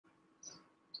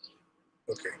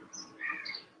Okay,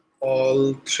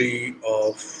 all three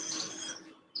of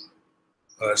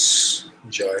us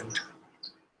joined,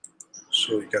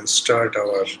 so we can start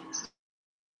our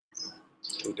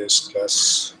today's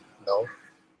class now.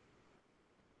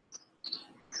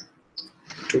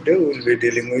 Today we will be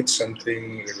dealing with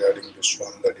something regarding this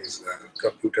one, that is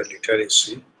computer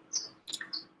literacy.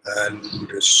 And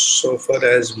so far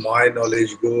as my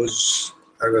knowledge goes,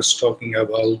 I was talking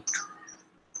about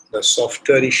the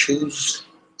software issues.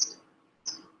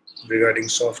 Regarding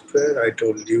software, I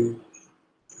told you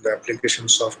the application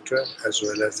software as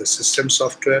well as the system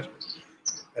software.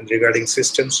 And regarding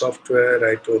system software,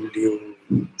 I told you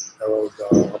about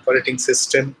the operating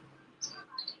system.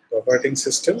 The operating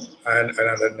system, and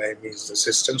another name is the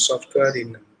system software.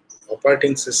 In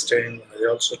operating system, I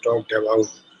also talked about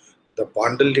the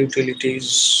bundled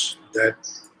utilities that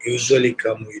usually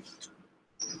come with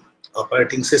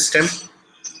operating system,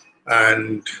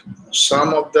 and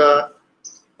some of the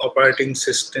operating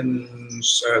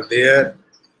systems are there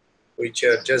which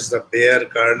are just the bare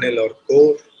kernel or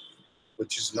core,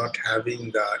 which is not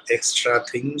having the extra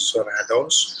things or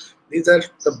add-ons. These are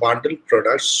the bundled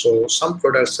products. So some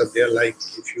products are there, like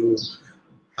if you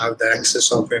have the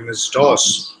access of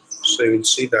MS-DOS, so you will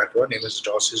see that one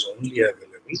MS-DOS is only available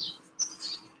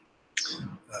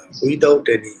without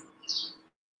any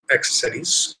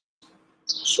accessories.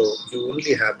 So you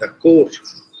only have the core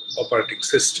operating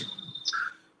system.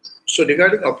 So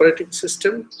regarding operating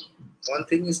system, one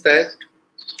thing is that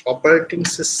operating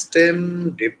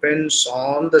system depends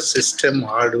on the system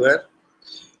hardware,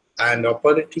 and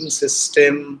operating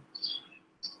system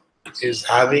is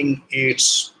having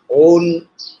its own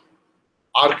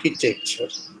architecture,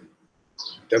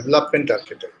 development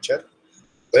architecture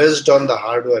based on the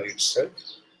hardware itself.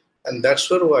 And that's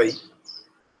why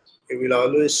you will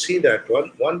always see that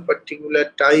one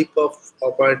particular type of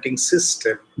operating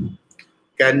system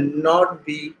cannot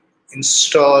be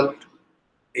installed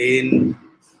in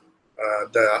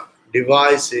the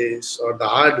devices or the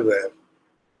hardware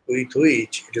with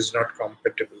which it is not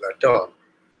compatible at all.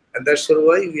 And that's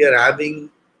why we are having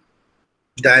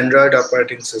the Android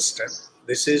operating system.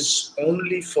 This is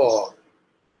only for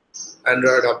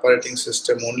Android operating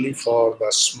system, only for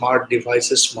the smart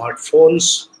devices,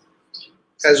 smartphones,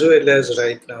 as well as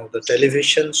right now the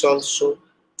televisions also.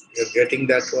 You're getting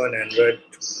that one Android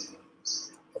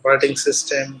operating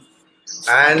system,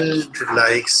 and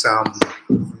like some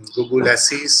Google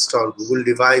Assist or Google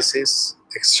devices,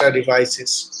 extra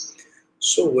devices.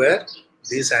 So where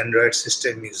this Android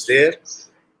system is there,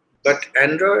 but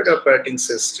Android operating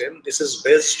system, this is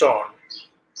based on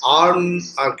ARM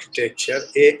architecture,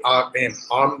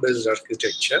 ARM based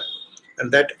architecture,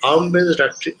 and that ARM based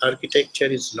architecture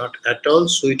is not at all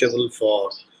suitable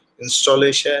for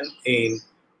installation in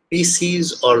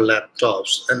PCs or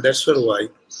laptops, and that's why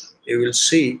you will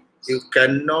see you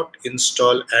cannot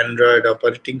install Android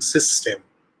operating system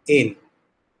in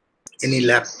any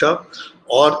laptop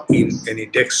or in any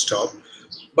desktop,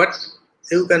 but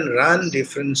you can run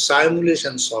different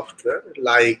simulation software.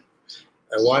 Like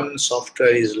one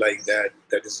software is like that,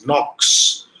 that is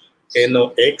Knox,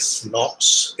 Nox,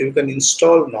 Knox. You can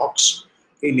install Knox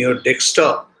in your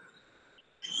desktop,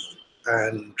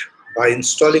 and by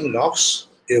installing Knox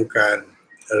you can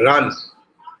run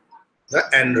the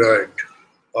Android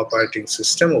operating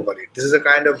system over it. This is a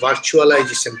kind of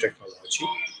virtualization technology,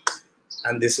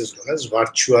 and this is known as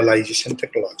virtualization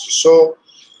technology. So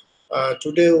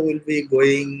today we will be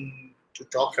going to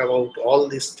talk about all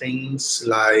these things,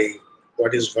 like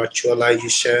what is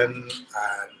virtualization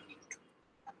and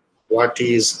what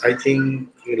is, I think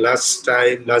last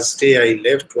day I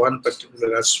left one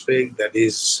particular aspect, that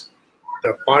is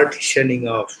the partitioning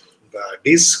of the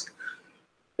disk.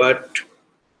 But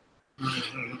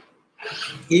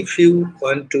if you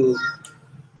want to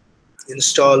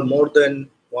install more than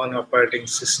one operating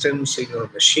systems in your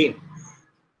machine,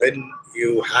 then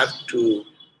you have to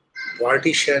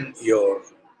partition your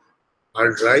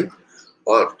hard drive,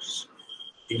 or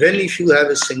even if you have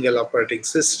a single operating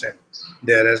system,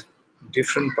 there are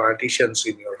different partitions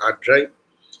in your hard drive.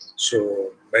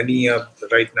 So many of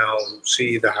right now,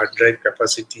 see the hard drive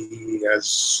capacity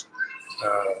as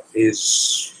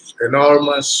is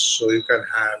enormous. So you can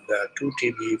have the 2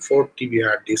 TB, 4 TB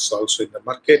hard disks also in the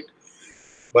market.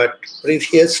 But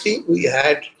previously we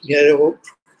had near about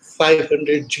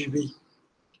 500 GB,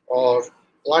 or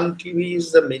 1 TB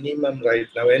is the minimum right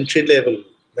now. Entry level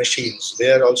machines,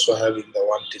 they are also having the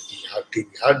 1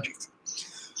 TB hard disk.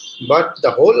 But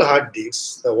the whole hard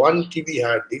disk, the 1 TB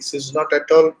hard disk, is not at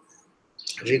all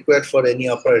required for any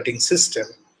operating system,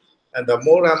 and the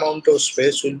more amount of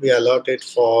space will be allotted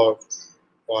for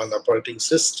on operating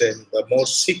system, the more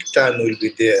seek time will be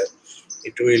there.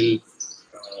 It will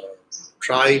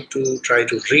try to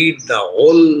read the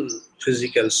whole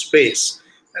physical space,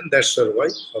 and that's why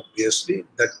obviously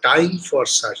the time for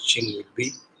searching will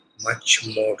be much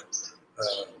more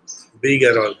uh,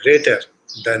 bigger or greater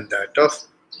than that of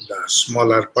the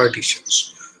smaller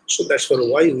partitions. So that's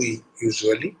why we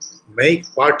usually make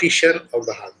partition of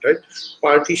the hard drive.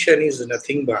 Partition is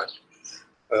nothing but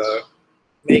uh,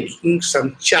 making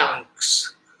some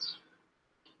chunks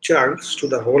to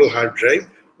the whole hard drive,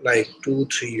 like 2,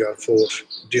 3, or 4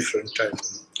 different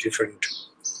chunks.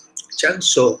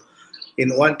 So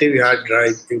in 1 TB hard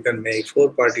drive, you can make 4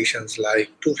 partitions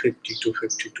like 250,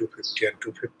 250, 250, and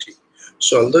 250.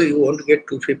 So although you won't get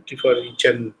 250 for each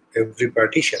and every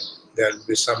partition, there will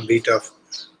be some bit of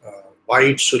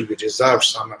bytes will be reserved,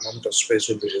 some amount of space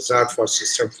will be reserved for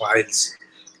system files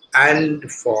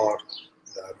and for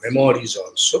the memories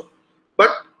also. But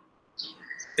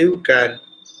you can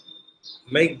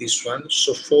make this one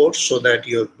so that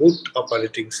your main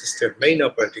operating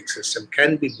system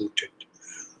can be booted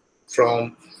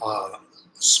from a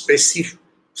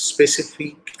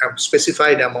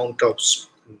specified amount of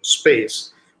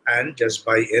space, and just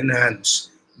by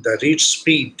enhance the read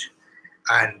speed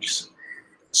and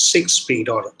seek speed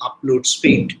or upload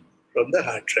speed from the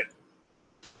hard drive.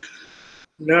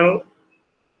 Now,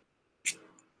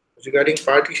 regarding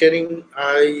partitioning,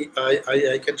 I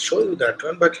can show you that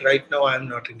one, but right now I am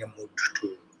not in a mood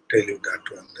to tell you that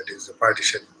one. That is the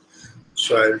partition.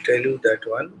 So I will tell you that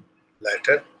one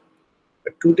later.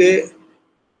 But today,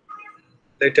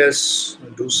 let us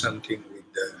do something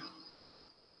with the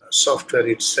software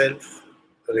itself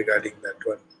regarding that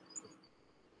one.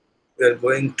 We are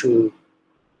going to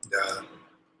the,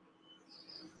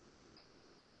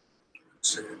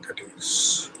 say that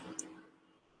is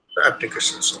the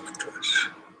application software.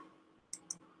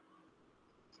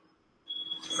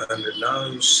 And now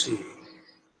you see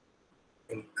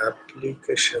in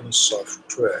application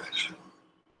software,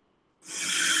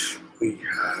 we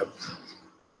have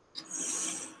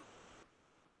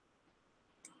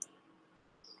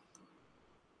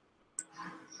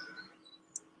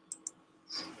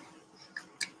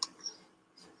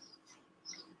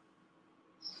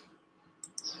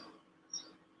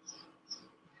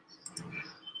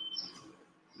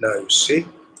now you see,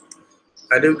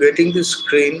 are you getting the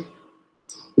screen?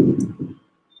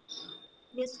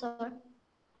 Yes, sir.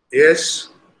 Yes?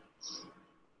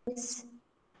 Yes.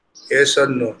 Yes or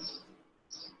no?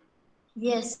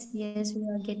 Yes, yes, we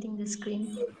are getting the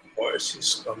screen. Your voice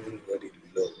is coming very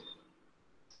low.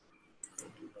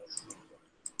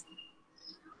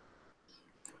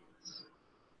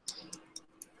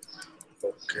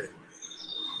 Okay.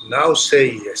 Now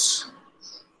say yes.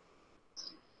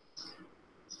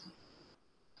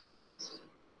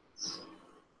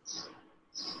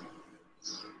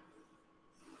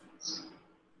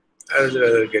 As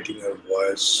rather getting your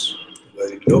voice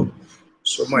very low,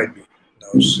 so might be.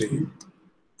 Now see,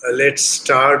 let's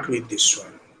start with this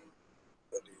one.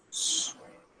 That is,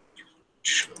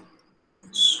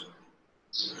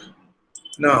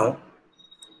 now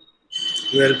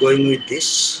we are going with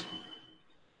this.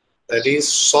 That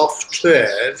is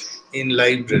software in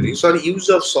libraries, or use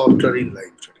of software in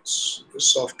libraries.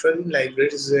 Software in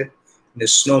libraries is a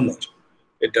misnomer.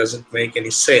 It doesn't make any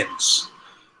sense.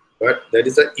 But that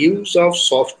is the use of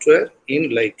software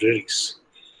in libraries.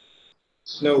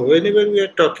 Now, whenever we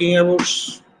are talking about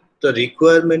the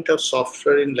requirement of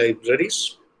software in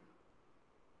libraries,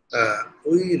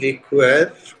 we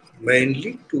require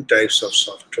mainly 2 types of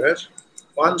software.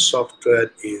 One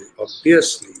software is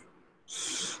obviously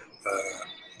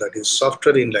that is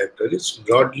software in libraries,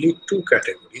 broadly 2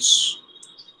 categories.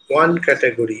 One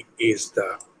category is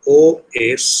the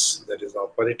OS, that is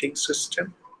operating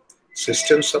system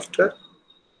software,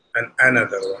 and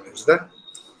another one is the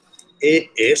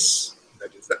AS,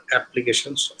 that is the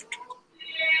application software.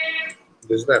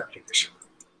 This is the application.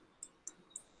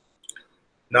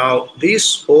 Now,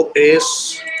 this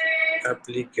OS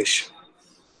application.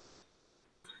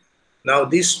 Now,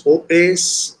 this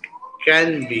OS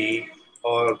can be,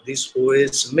 or this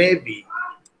OS may be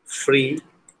free,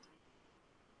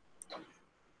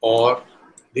 or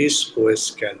this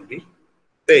OS can be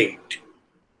paid.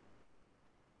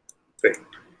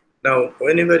 Now,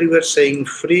 whenever you are saying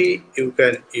free, you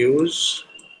can use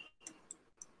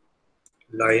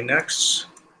Linux,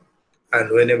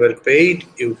 and whenever paid,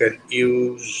 you can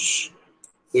use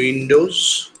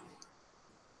Windows,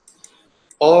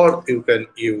 or you can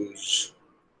use,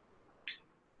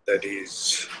 that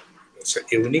is, let's say,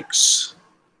 Unix.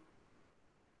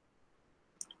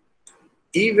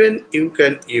 Even you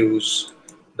can use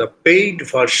the paid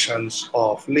versions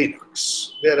of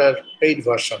Linux. There are paid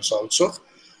versions also.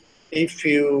 If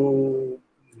you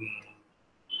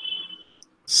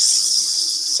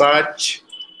search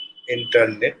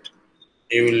internet,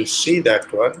 you will see that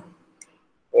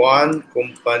one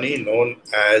company known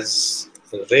as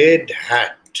Red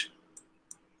Hat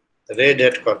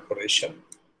Corporation,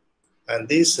 and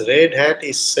this Red Hat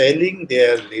is selling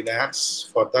their Linux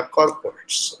for the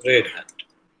corporates. Red Hat.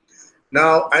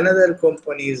 Now another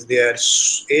company is there,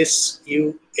 SUSE.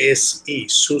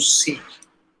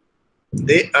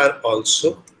 They are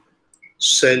also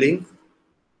selling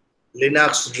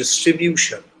Linux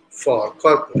distribution for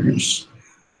corporates,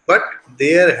 but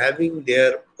they are having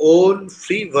their own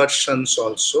free versions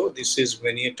also. This is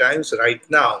many times right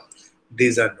now,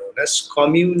 these are known as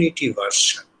community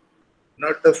version,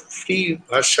 not the free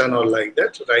version or like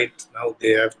that. Right now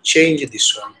they have changed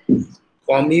this one,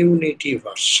 community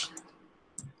version.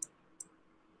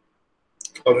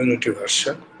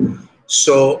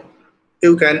 So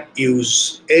you can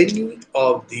use any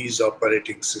of these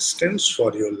operating systems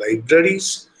for your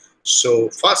libraries. So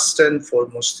first and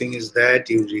foremost thing is that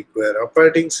you require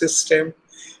operating system.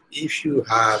 If you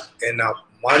have enough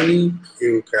money,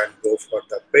 you can go for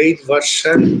the paid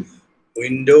version.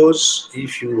 Windows,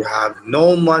 if you have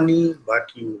no money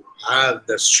but you have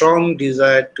the strong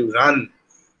desire to run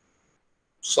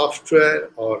software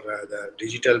or rather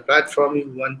digital platform,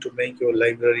 you want to make your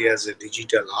library as a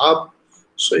digital hub,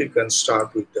 so you can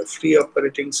start with the free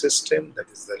operating system, that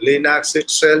is the Linux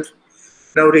itself.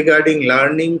 Now regarding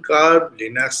learning curve,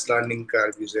 Linux learning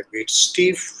curve is a bit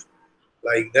stiff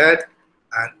like that,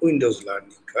 and Windows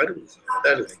learning curve is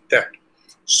rather like that.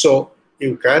 So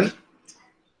you can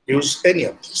use any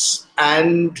of this.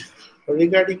 And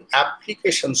regarding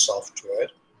application software,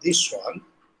 this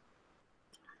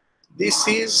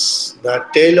is the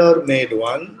tailor-made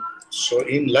one. So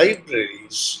in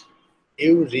libraries,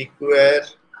 you require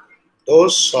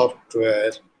those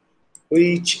software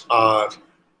which are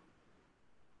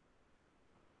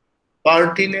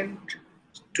pertinent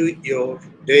to your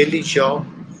daily job,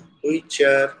 which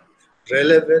are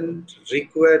relevant,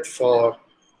 required for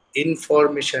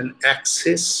information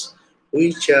access,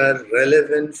 which are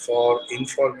relevant for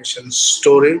information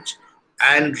storage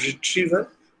and retrieval,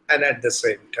 and at the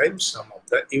same time some of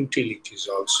the utilities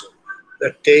also,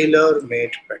 the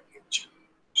tailor-made package.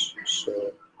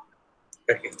 So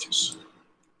packages.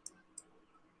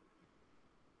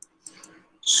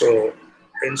 So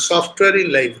in software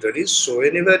in libraries, so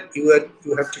whenever you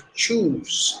have to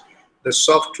choose the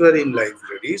software in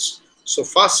libraries, so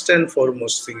first and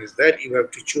foremost thing is that you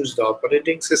have to choose the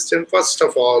operating system. First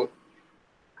of all,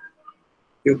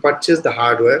 you purchase the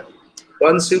hardware.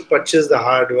 Once you purchase the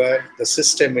hardware, the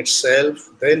system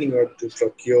itself, then you have to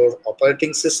procure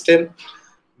operating system.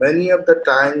 Many of the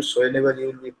times, whenever you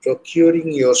will be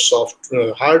procuring your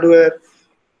software hardware,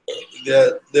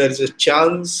 there is a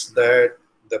chance that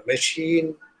the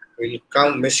machine will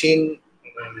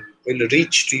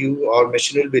reach to you, or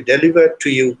machine will be delivered to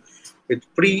you with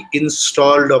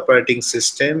pre-installed operating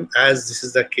system, as this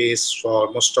is the case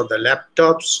for most of the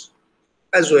laptops,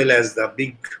 as well as the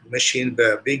big machine,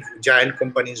 the big giant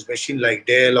companies machine like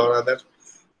Dell or other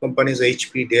companies,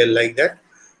 HP, Dell, like that.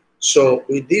 So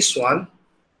with this one,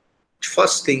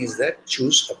 first thing is that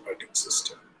choose operating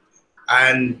system.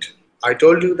 And I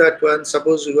told you that when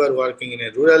suppose you are working in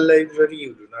a rural library,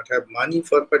 you do not have money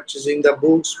for purchasing the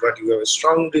books, but you have a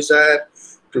strong desire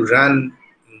to run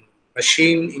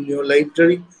machine in your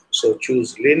library, so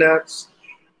choose Linux.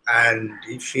 And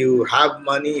if you have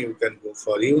money, you can go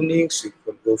for Unix, you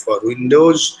can go for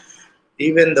Windows,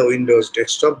 even the Windows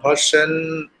desktop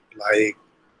version like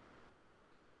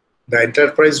the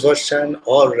enterprise version,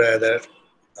 or rather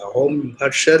the home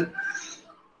version,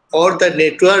 or the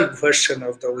network version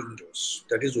of the Windows,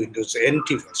 that is Windows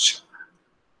NT version.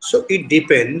 So it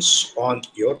depends on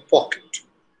your pocket.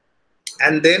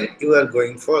 And then you are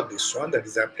going for this one, that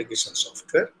is application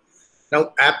software.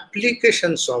 Now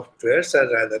application softwares are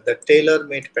rather the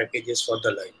tailor-made packages for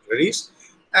the libraries,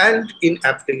 and in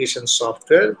application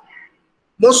software,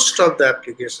 most of the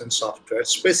application software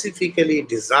specifically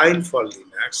designed for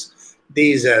Linux,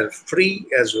 these are free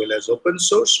as well as open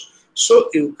source. So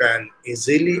you can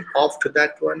easily opt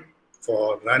that one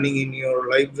for running in your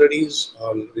libraries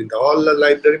or in all the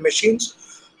library machines,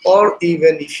 or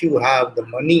even if you have the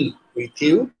money with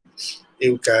you,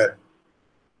 you can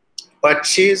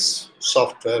purchase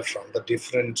software from the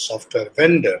different software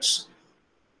vendors,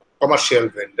 commercial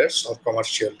vendors or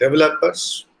commercial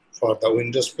developers for the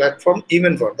Windows platform,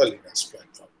 even for the Linux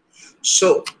platform.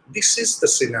 So this is the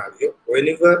scenario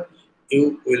whenever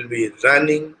you will be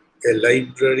running a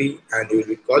library and you will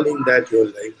be calling that your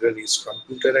library is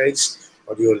computerized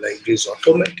or your library is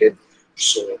automated.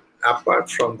 So apart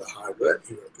from the hardware,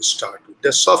 you have to start with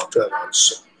the software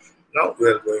also. Now we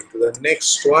are going to the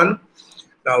next one.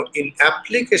 Now in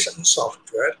application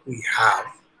software, we have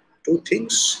two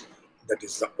things, that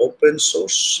is the open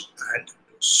source and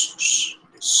closed source.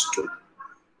 These two.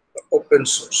 The open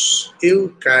source,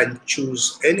 you can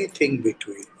choose anything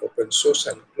between open source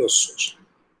and closed source.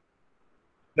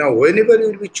 Now whenever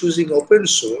you will be choosing open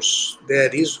source,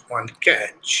 there is one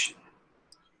catch,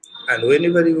 and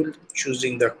whenever you will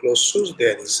choosing the closed source,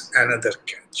 there is another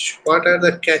catch. What are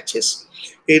the catches?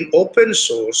 In open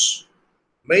source,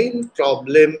 main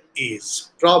problem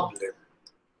is problem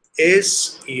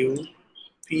SUPPORT,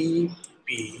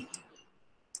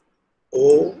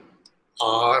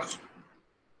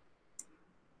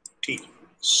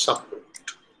 support.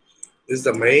 This is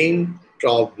the main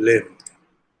problem.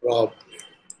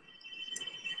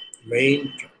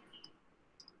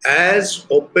 As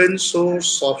open source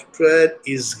software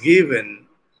is given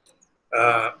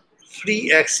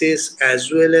free access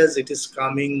as well as it is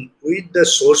coming with the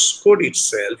source code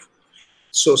itself,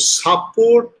 so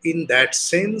support in that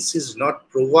sense is not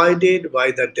provided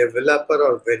by the developer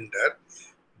or vendor,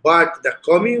 but the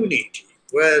community,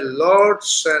 where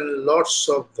lots and lots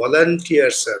of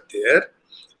volunteers are there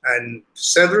and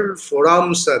several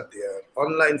forums are there,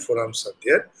 online forums are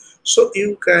there. So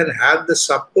you can have the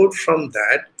support from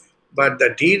that, but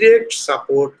the direct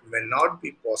support may not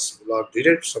be possible, or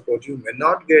direct support, you may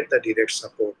not get the direct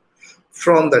support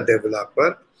from the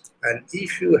developer. And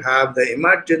if you have the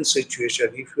emergency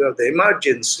situation, if you have the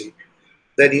emergency,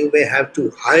 then you may have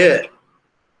to hire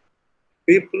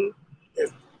people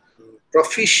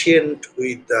proficient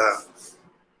with the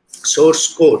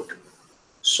source code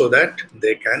so that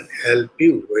they can help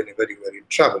you whenever you are in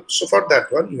trouble. So for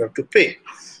that one, you have to pay.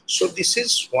 So this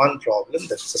is one problem,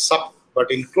 that's the support.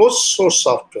 But in closed source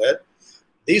software,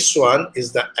 this one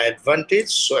is the advantage.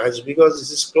 So as because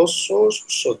this is closed source,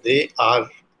 so they are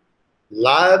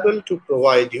liable to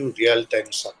provide you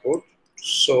real-time support.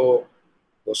 So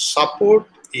the support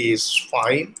is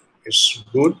fine, it's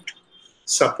good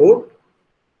support,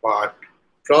 but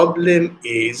problem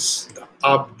is the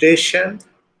updation,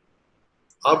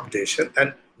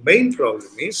 and main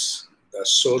problem is the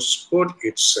source code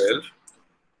itself,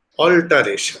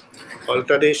 alteration.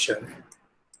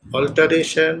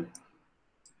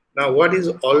 Now what is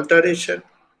alteration?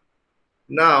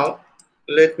 Now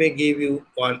let me give you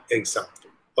one example.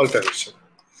 Alteration.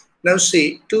 Now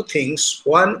see, two things.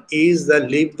 One is the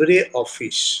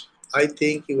LibreOffice. I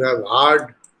think you have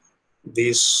heard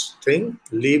this thing,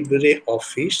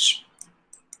 LibreOffice.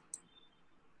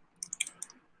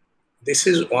 This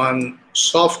is one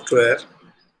software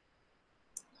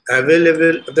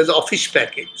available. There's Office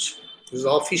package. This is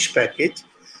Office package,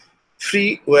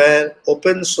 freeware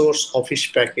open source Office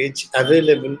package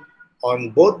available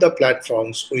on both the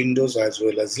platforms, Windows as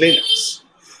well as Linux.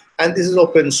 And this is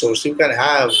open source. You can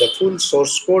have the full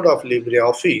source code of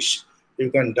LibreOffice.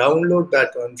 You can download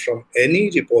that one from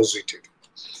any repository.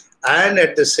 And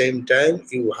at the same time,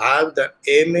 you have the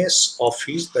MS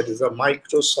Office, that is a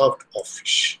Microsoft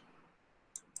Office.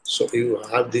 So you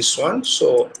have this one.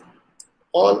 So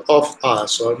all of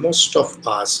us, or most of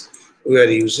us, we are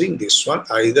using this one,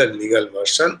 either legal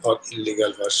version or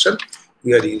illegal version.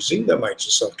 We are using the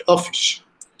Microsoft Office.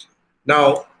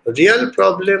 Now, real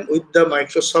problem with the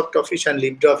Microsoft Office and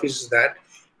LibreOffice is that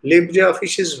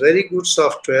LibreOffice is very good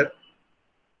software,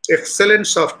 excellent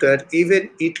software. Even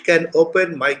it can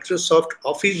open Microsoft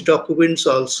Office documents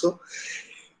also.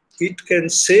 It can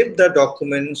save the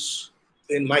documents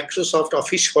in Microsoft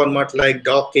Office format like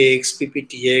docx,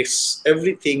 pptx,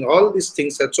 everything, all these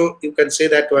things. So you can say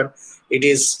that one, it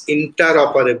is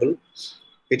interoperable.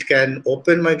 It can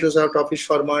open Microsoft Office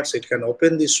formats, it can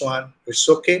open this one, it's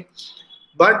okay.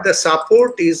 But the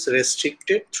support is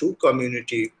restricted through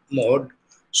community mode,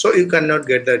 so you cannot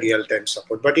get the real-time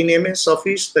support. But in MS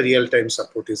Office, the real-time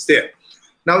support is there.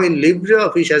 Now in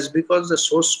LibreOffice, as because the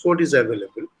source code is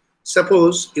available,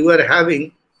 suppose you are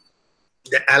having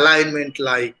the alignment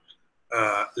like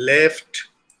left,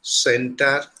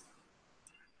 center,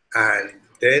 and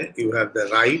then you have the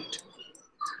right,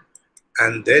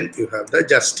 and then you have the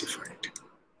justified.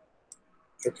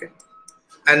 Okay.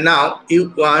 And now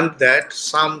you want that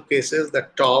some cases the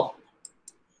top,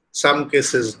 some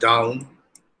cases down,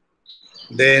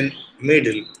 then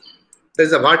middle.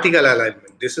 There's a vertical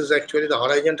alignment. This is actually the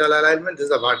horizontal alignment, this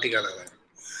is the vertical alignment.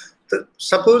 So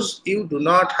suppose you do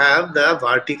not have the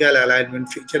vertical alignment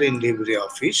feature in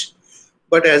LibreOffice,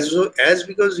 but as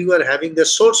because you are having the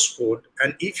source code,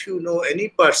 and if you know any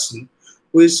person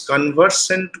who is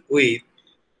conversant with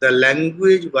the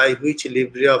language by which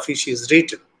LibreOffice is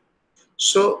written.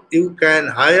 So you can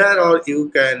hire or you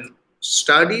can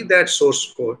study that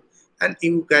source code, and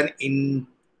you can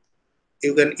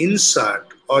insert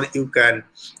or you can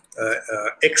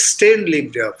extend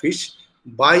LibreOffice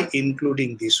by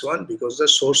including this one, because the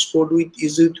source code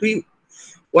is with you.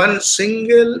 One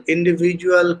single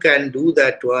individual can do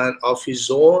that one of his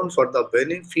own for the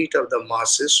benefit of the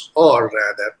masses, or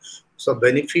rather, so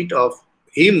benefit of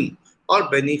him or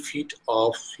benefit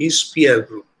of his peer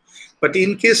group. But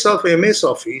in case of MS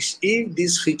Office, if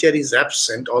this feature is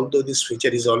absent, although this feature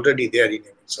is already there in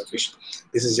MS Office,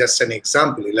 this is just an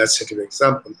example, illustrative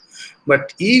example.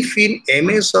 But if in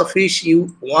MS Office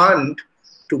you want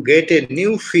to get a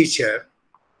new feature,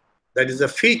 that is a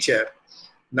feature,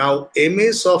 now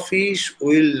MS Office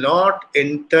will not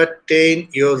entertain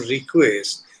your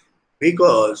request,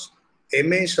 because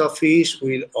MS Office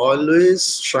will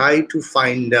always try to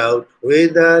find out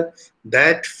whether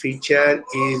that feature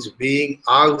is being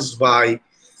asked by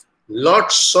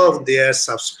lots of their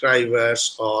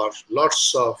subscribers or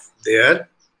lots of their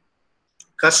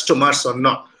customers or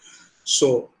not.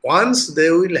 So once they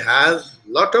will have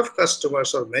lot of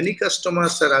customers or many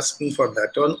customers are asking for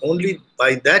that one, only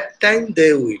by that time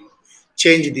they will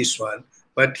change this one.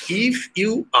 But if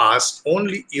you ask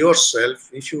only yourself,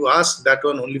 if you ask that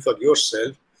one only for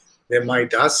yourself, they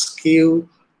might ask you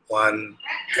one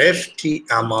hefty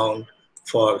amount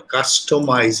for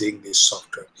customizing this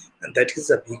software. And that is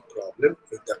a big problem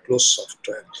with the closed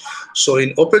software. So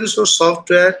in open source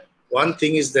software, one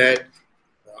thing is that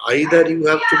either you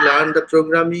have to learn the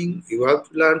programming,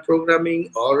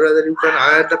 or rather you can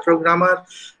hire the programmer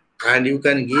and you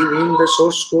can give him the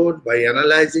source code. By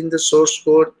analyzing the source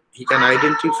code, he can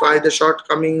identify the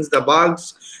shortcomings, the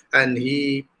bugs, and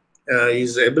he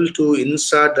is able to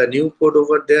insert the new code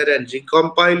over there and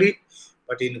recompile it.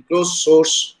 But in closed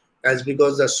source, as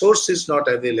because the source is not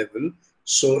available,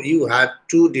 so you have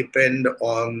to depend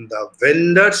on the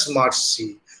vendor's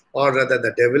mercy, or rather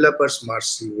the developer's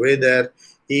mercy, whether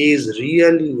he is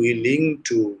really willing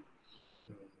to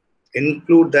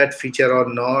include that feature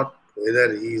or not,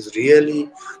 whether he is really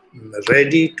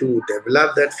ready to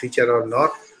develop that feature or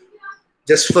not,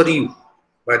 just for you.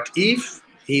 But if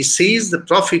he sees the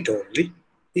profit only,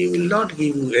 he will not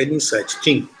give you any such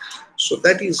thing. So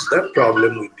that is the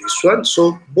problem with this one.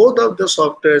 So both of the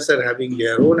softwares are having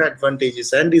their own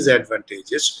advantages and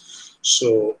disadvantages.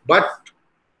 So, but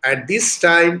at this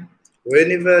time,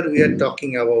 whenever we are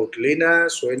talking about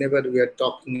Linux, whenever we are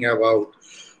talking about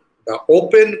the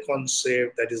open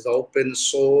concept, that is the open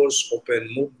source, open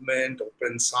movement,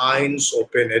 open science,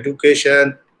 open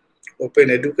education,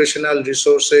 open educational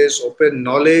resources, open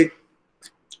knowledge.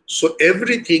 So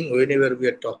everything, whenever we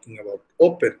are talking about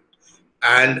open,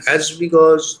 and as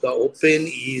because the open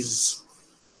is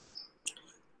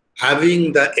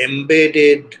having the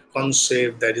embedded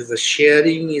concept, that is the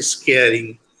sharing is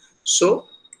caring, so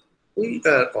we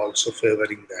are also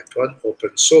favoring that one,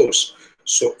 open source.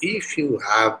 So if you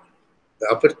have the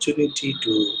opportunity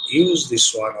to use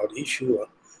this one, or if you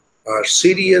are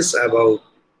serious about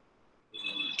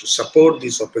to support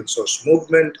this open source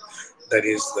movement, that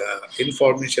is the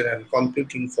information and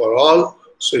computing for all,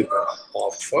 so you can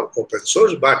opt for open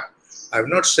source. But I'm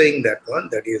not saying that one,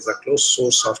 that is the closed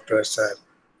source softwares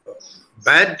are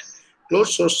bad.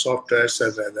 Closed source softwares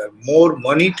are rather more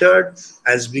monitored,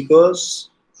 as because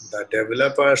the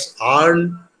developers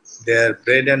earn their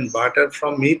bread and butter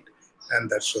from it, and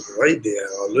that's why they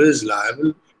are always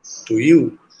liable to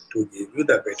you to give you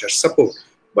the better support.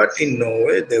 But in no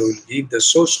way they will give the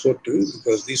source code to you,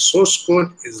 because this source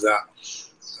code is the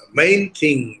main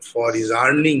thing for his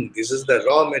earning. This is the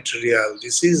raw material,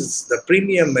 this is the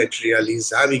premium material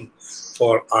he's having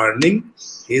for earning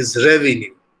his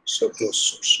revenue. So closed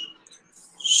source.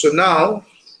 So now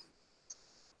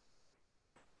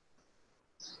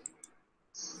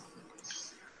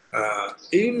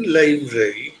in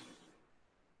library,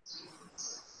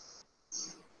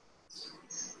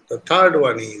 the third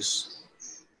one is,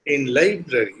 in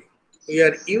library we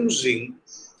are using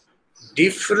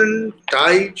different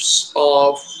types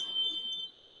of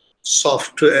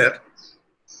software,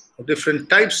 different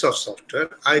types of software.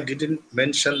 I didn't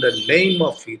mention the name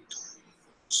of it,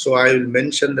 so I will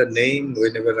mention the name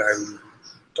whenever I will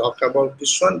talk about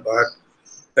this one. But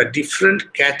the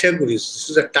different categories, this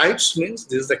is the types, means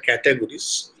this is the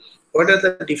categories. What are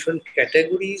the different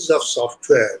categories of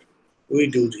software we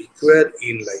do require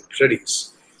in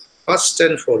libraries? First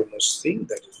and foremost thing,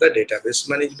 that is the database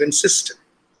management system.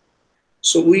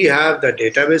 So we have the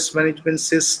database management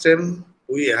system,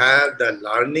 we have the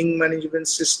learning management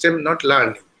system, not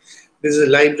learning, This is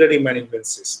a library management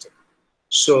system.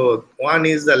 So one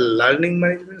is the learning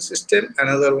management system,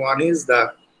 another one is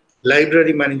the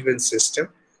library management system.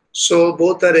 So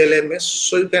both are LMS.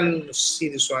 So you can see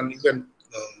this one. You can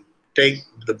take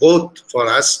the both for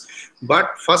us.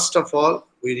 But first of all,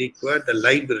 we require the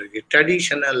library,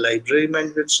 traditional library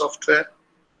management software.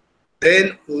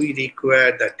 Then we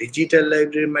require the digital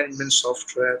library management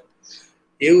software.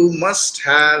 You must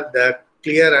have the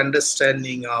clear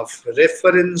understanding of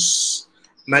reference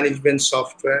management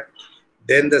software,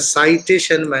 then the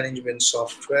citation management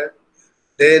software,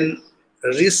 then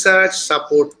research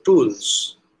support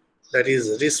tools, that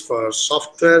is for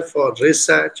software for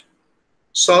research,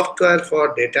 software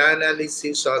for data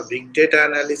analysis or big data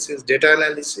analysis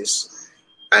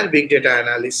and big data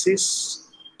analysis,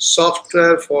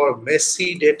 software for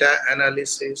messy data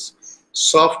analysis,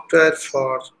 software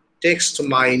for text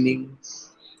mining,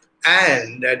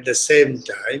 and at the same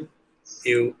time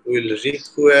you will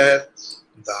require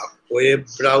the web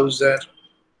browser,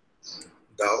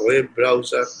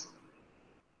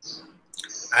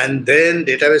 and then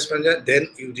database manager. Then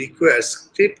you require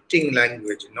scripting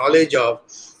language, knowledge of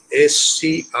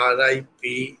scripting,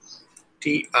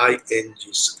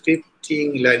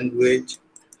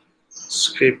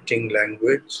 scripting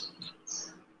language.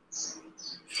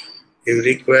 You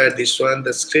require this one,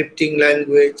 the scripting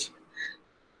language.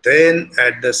 Then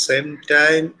at the same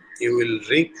time you will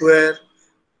require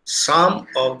some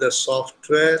of the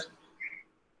software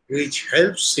which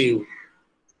helps you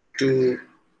to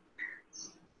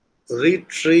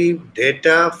retrieve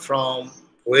data from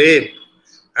web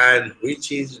and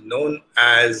which is known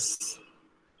as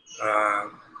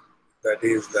that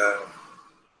is the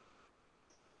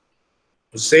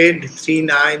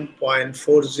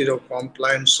Z39.40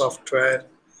 compliant software,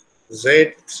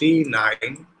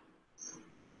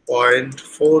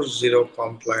 Z39.40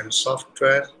 compliant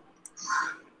software,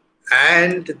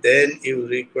 and then you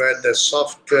require the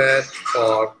software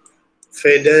for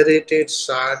federated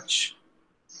search.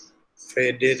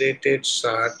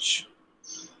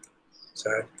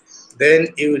 Then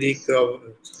you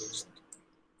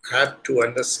have to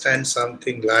understand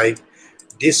something like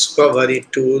discovery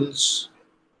tools.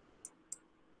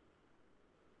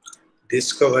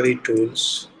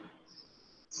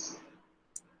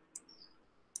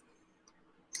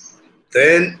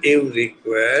 Then you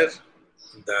require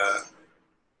the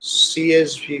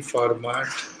CSV format.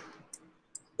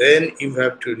 Then you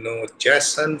have to know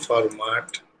JSON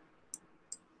format.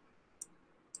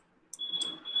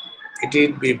 It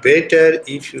would be better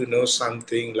if you know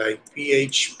something like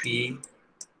PHP,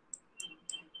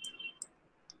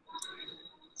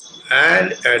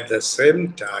 and at the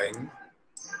same time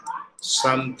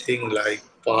something like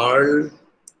Perl,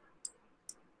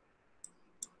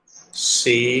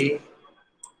 C++,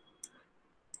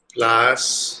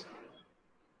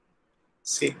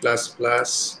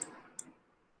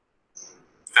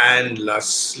 and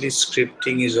lastly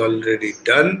scripting is already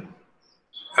done,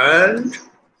 and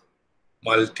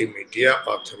multimedia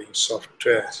authoring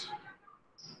software.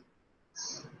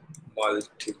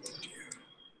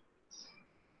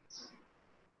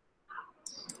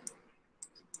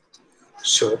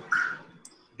 So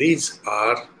these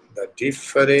are the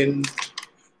different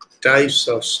types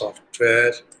of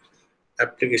software,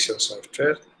 application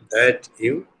software that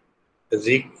you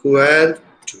require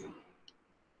to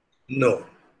know,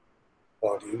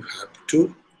 or you have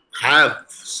to have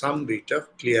some bit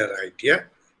of clear idea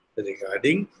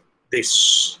regarding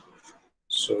this.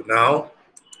 So now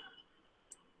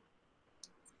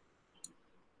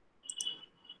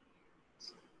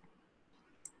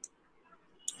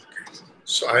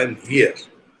so I am here.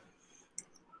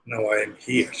 Now I am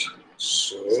here.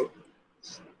 So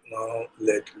now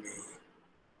let me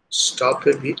stop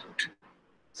a bit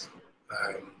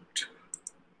and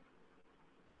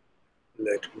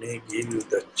let me give you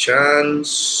the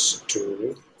chance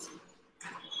to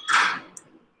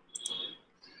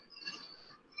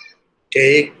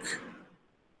take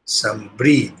some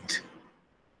breathe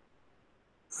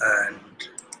and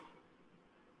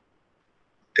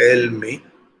tell me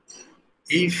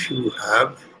if you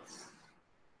have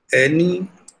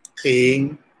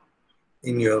anything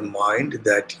in your mind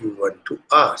that you want to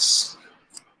ask.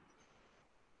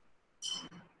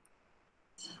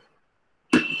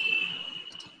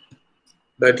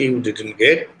 That you didn't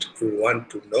get, you want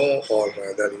to know, or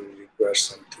rather you require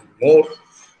something more.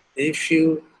 If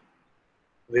you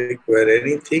require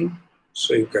anything,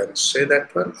 so you can say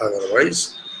that one,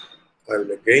 otherwise I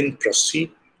will again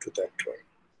proceed to that one.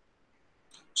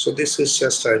 So this is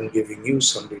just I'm giving you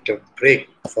some bit of break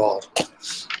for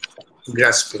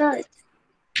grasping. Sir.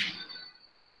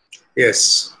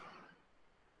 Yes.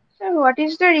 So what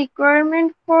is the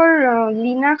requirement for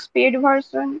Linux paid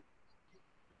version?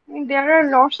 I mean, there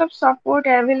are lots of support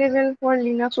available for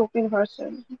Linux open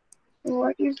version. So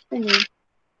what is the need?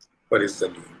 What is the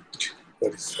need?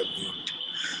 What is the need?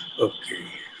 Okay.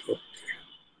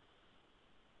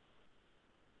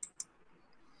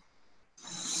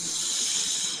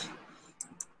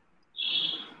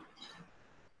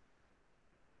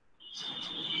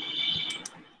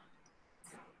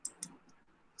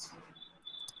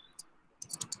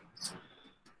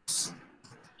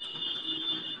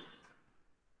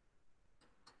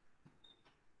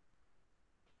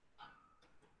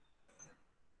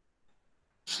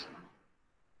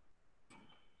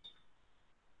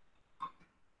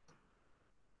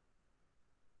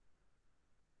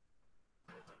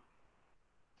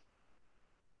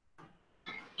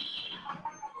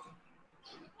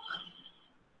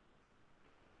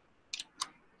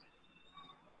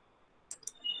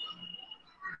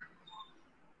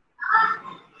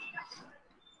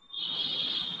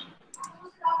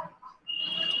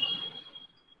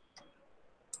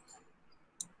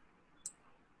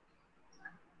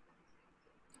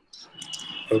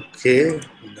 Okay,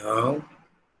 now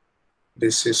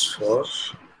this is for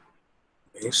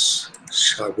Miss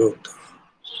Shagota.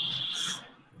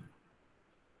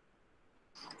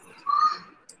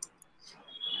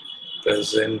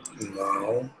 Present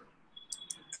now,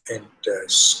 enter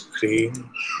screen,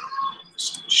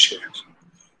 share.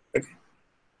 Okay.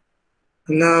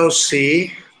 Now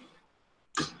see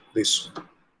this one.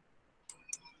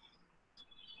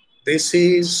 This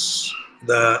is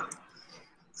the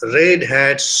Red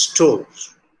Hat store,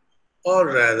 or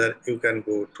rather you can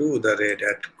go to the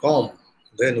redhat.com,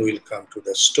 then we'll come to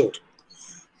the store.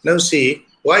 Now see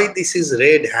why this is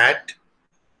Red Hat.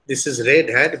 This is Red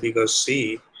Hat because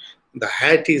see the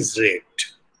hat is red.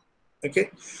 Okay,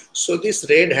 so this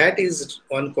Red Hat is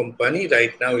one company.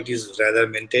 Right now it is rather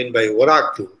maintained by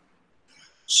Oracle.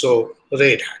 So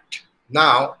Red Hat.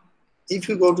 Now if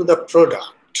you go to the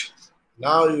product,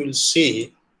 now you will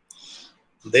see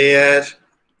there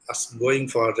going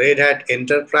for Red Hat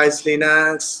Enterprise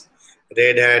Linux,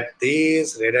 Red Hat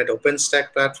this, Red Hat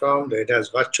OpenStack platform, Red Hat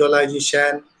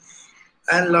virtualization,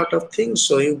 and a lot of things.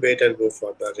 So you better go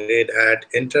for the Red Hat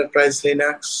Enterprise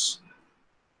Linux.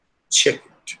 Check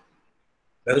it.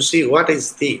 Now see what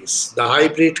is this? The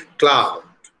hybrid cloud.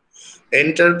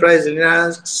 Enterprise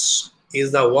Linux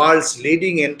is the world's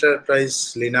leading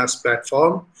enterprise Linux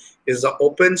platform. Is the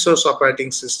open source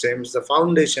operating system, is the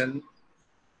foundation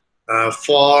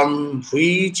from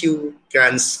which you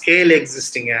can scale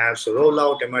existing apps, roll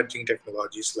out emerging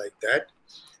technologies like that.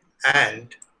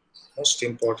 And most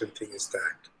important thing is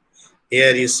that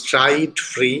here is try it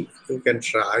free. You can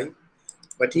try,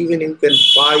 but even you can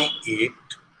buy it.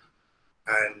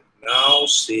 And now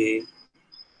see,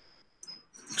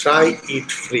 try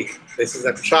it free. This is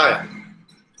a trial.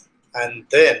 And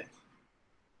then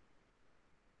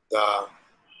the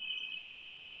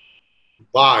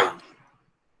buy.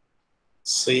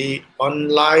 See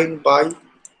online buy.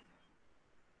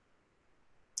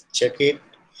 Check it.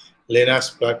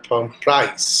 Linux platform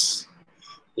price.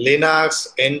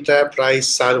 Linux Enterprise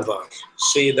Server.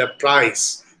 See the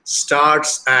price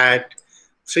starts at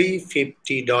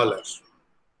 $350.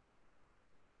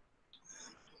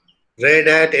 Red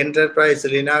Hat Enterprise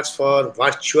Linux for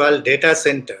virtual data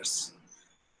centers,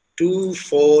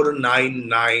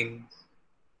 $2499.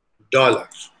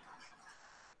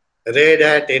 Red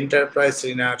Hat Enterprise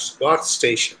Linux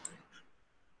Workstation,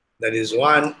 that is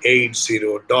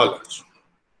 $180.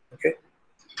 Okay,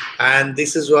 and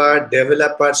this is what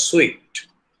Developer Suite,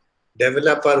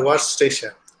 Developer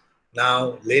Workstation.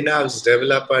 Now Linux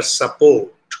Developer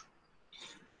Support,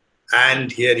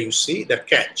 and here you see the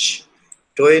catch.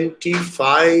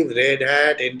 25 Red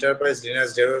Hat Enterprise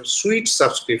Linux Developer Suite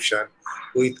subscription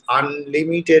with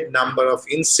unlimited number of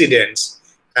incidents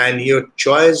and your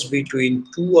choice between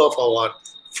two of our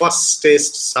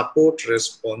fastest support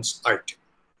response item.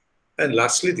 And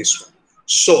lastly this one.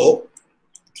 So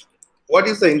what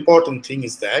is the important thing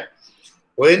is that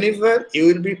whenever you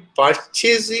will be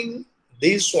purchasing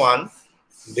this one,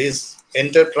 this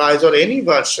enterprise or any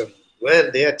version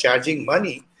where they are charging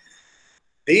money,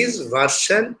 this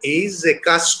version is a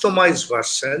customized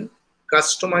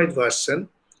version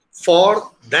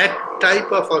for that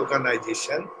type of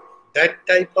organization, that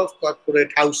type of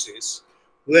corporate houses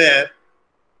where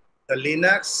the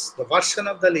Linux, the version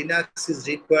of the Linux is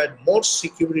required more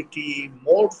security,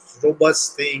 more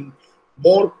robust thing,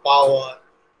 more power,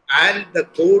 and the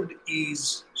code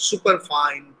is super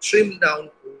fine, trimmed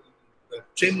down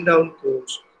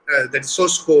codes, that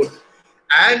source code,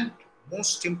 and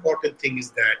most important thing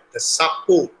is that the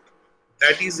support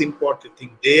That is important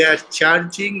thing. They are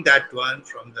charging that one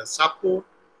from the support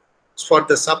for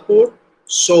the support.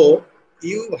 So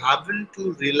you haven't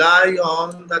to rely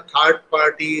on the third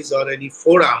parties or any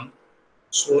forum.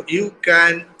 So you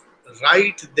can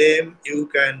write them, you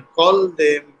can call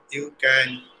them, you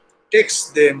can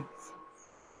text them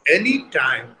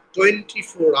anytime,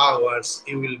 24 hours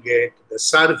you will get the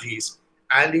service.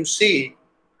 And you see,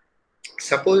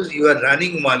 suppose you are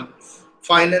running one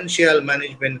financial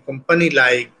management company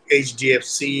like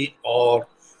HDFC or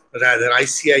rather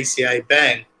ICICI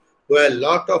Bank, where a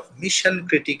lot of mission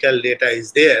critical data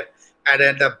is there, and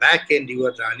at the back end you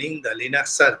are running the Linux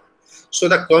server. So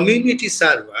the community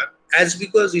server, as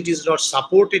because it is not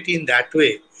supported in that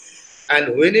way,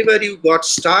 and whenever you got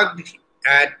stuck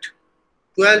at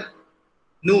 12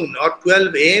 noon or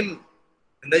 12 a.m.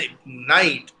 in the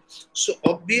night, so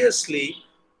obviously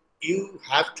you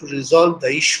have to resolve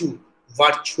the issue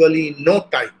virtually in no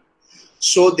time.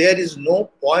 So there is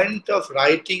no point of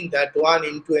writing that one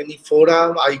into any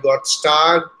forum, I got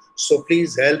stuck, so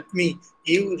please help me.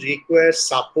 You require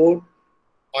support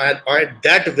at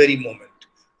that very moment.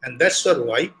 And that's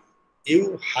why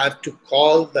you have to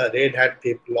call the Red Hat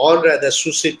people or rather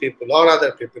SUSE people or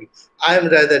other people. I am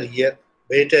rather here,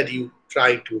 better you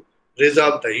try to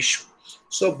resolve the issue.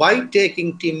 So by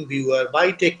taking TeamViewer,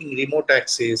 by taking remote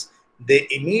access, they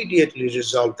immediately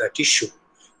resolve that issue.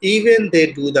 Even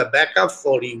they do the backup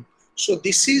for you. So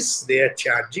this is they are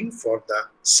charging for the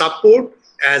support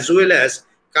as well as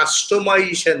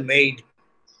customization made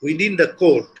within the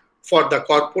code for the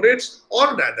corporates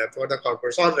or rather for the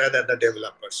corporates or rather the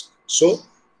developers. So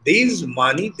these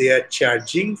money they are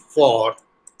charging for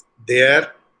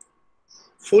their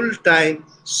full-time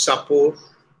support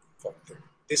for them.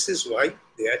 This is why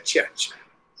they are charged.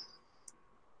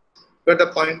 Got the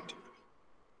point?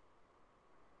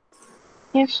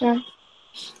 Yes, sir.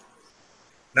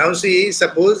 Now see,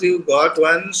 suppose you got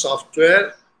one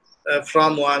software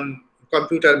from one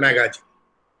computer magazine,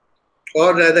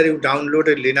 or rather you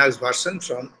downloaded Linux version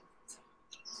from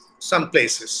some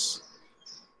places.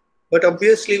 But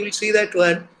obviously you will see that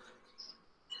one,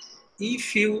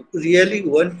 if you really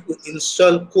want to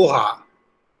install Koha,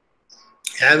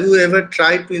 have you ever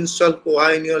tried to install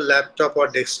Koha in your laptop or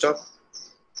desktop?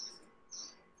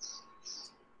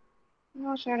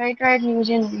 No, sir. I tried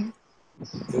Newgenly.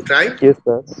 You tried? Yes,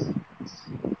 sir.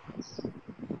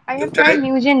 I You have tried tried?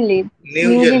 Newgenly.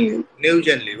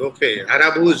 Newgenly. Okay.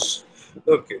 Harabuz.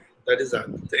 Okay. That is the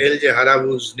LJ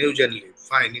Harabuz Newgenly.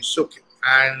 Fine. It's okay.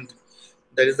 And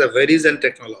that is the Verizon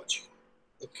technology.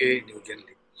 Okay.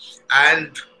 Newgenly.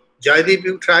 And Jaideep,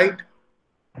 you tried?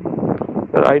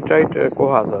 Sir, I tried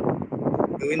Koha,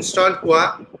 sir. You installed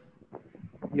Koha?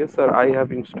 Yes, sir, I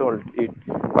have installed it.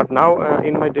 But now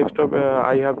in my desktop,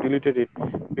 I have deleted it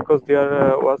because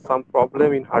there was some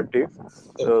problem in hard disk.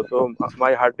 So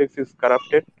my hard disk is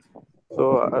corrupted.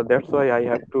 So that's why I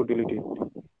have to delete it.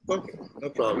 Okay, no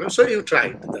problem. So you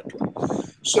tried that one.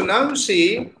 So now you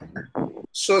see,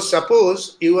 so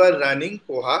suppose you are running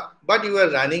Koha, but you are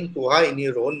running Koha in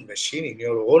your own machine, in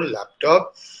your own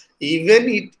laptop.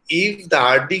 Even if the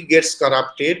hard disk gets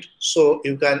corrupted, so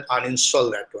you can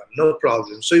uninstall that one, no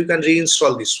problem. So you can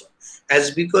reinstall this one,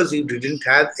 as because you didn't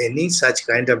have any such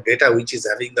kind of data which is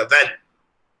having the value.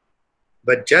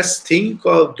 But just think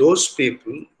of those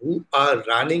people who are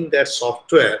running their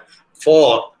software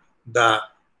for the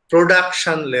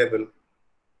production level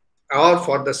or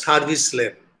for the service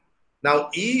level.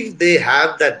 Now, if they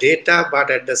have the data,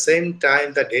 but at the same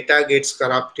time the data gets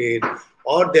corrupted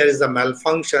or there is a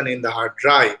malfunction in the hard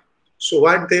drive, so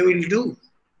what they will do?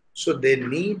 So they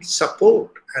need support,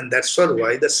 and that's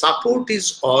why the support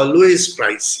is always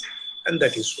pricey, and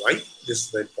that is why this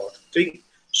is the important thing.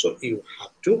 So you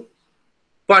have to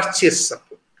purchase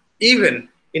support. Even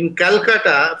in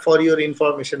Calcutta, for your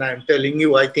information, I am telling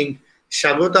you, I think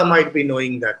Shabota might be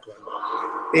knowing that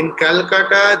one. In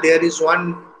Calcutta, there is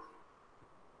one,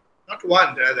 not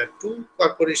one, rather two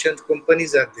corporation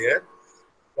companies are there.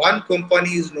 One company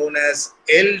is known as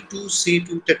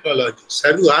L2C2 Technologies.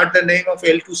 Have you heard the name of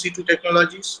L2C2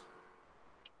 Technologies?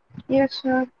 Yes,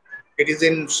 sir. It is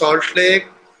in Salt Lake.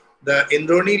 The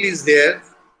Indronil is there.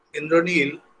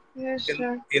 Indronil. Yes,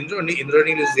 sir.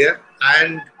 Indronil is there.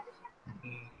 And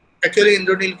actually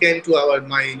Indronil came to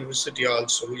my university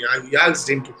also. We asked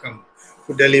him to come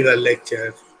to deliver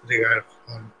lecture regarding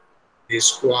on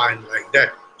his Koha and like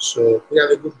that. So we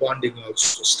have a good bonding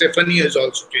also. Stephanie is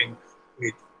also came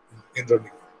with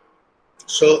Indronil.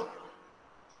 So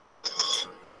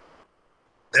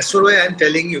that's why I'm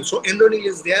telling you. So Indronil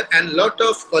is there, and lot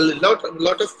of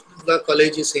the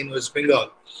colleges in West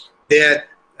Bengal, they are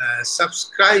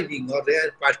subscribing or they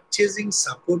are purchasing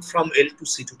support from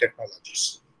L2C2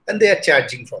 technologies, and they are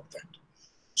charging for that.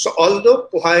 So although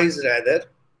Koha is rather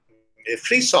a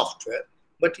free software,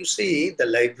 but you see the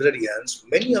librarians,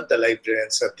 many of the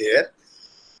librarians are there,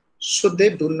 so they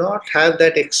do not have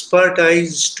that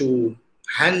expertise to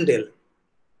handle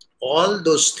all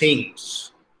those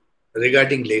things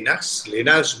regarding Linux.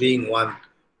 Linux being one,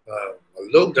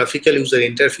 although graphical user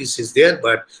interface is there,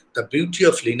 but the beauty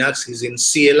of Linux is in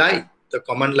CLI, the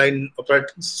command line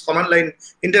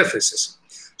interfaces.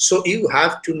 So you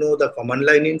have to know the command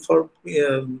line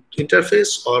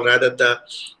interface, or rather the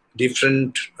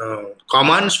different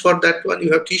commands for that one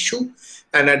you have to issue,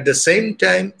 and at the same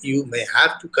time you may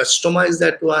have to customize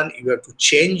that one. You have to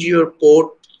change your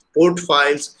port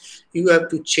files, you have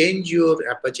to change your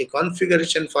Apache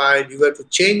configuration file, you have to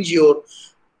change your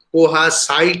Koha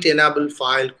site enable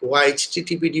file, Koha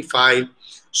HTTPD file.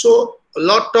 So a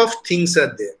lot of things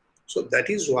are there. So that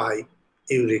is why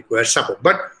you require support.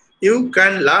 But you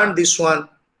can learn this one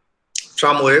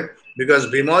from web, because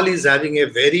Bimol is having a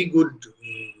very good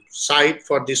site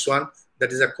for this one.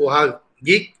 That is a Koha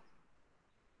Geek.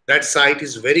 That site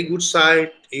is very good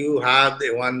site. You have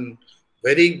the one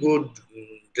very good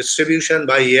distribution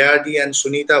by ARD and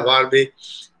Sunita Varve.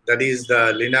 That is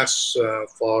the Linux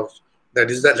that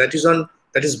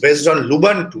is based on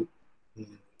Lubuntu.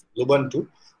 Lubuntu.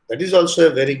 That is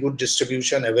also a very good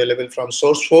distribution available from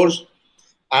SourceForge.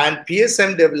 And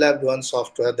PSM developed one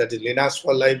software, that is Linux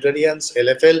for Librarians,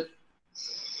 LFL.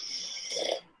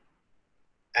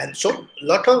 And so a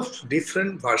lot of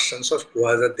different versions of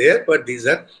Koha are there, but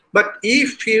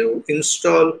if you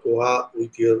install Koha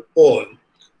with your own,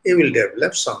 you will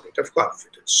develop some bit of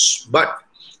confidence. But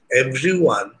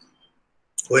everyone,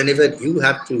 whenever you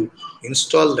have to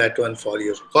install that one for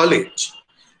your college,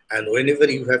 and whenever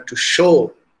you have to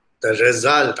show the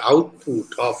result, output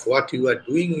of what you are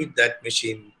doing with that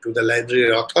machine to the library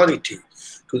authority,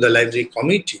 to the library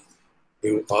committee,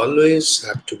 you always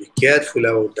have to be careful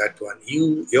about that one.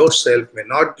 You yourself may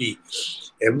not be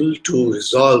able to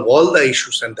resolve all the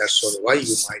issues, and that's why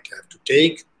you might have to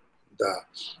take the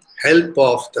help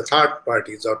of the third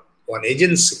parties or one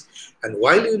agency. And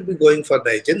while you will be going for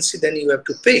the agency, then you have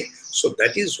to pay. So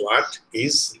that is what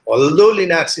is, although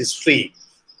Linux is free,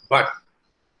 but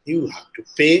you have to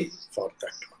pay for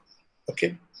that one.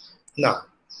 Okay. Now,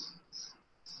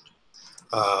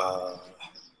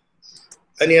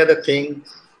 any other thing?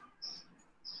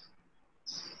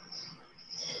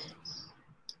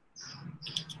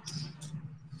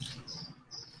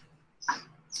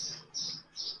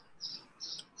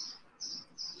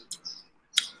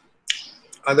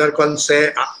 Other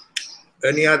concept?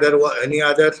 Any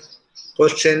other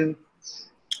question?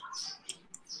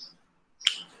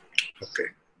 Okay.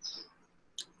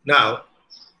 Now,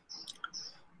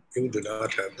 you do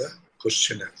not have the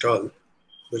question at all.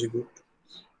 Very good.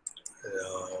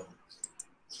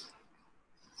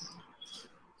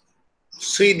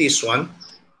 See this one.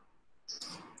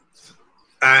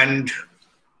 And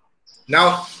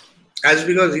now, as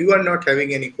because you are not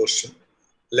having any question,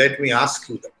 let me ask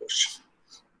you the question.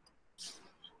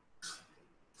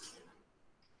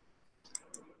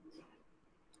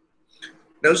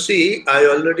 Now see, I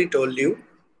already told you,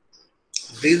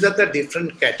 these are the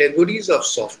different categories of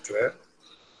software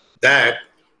that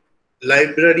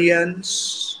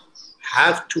librarians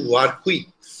have to work with.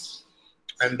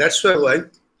 And that's why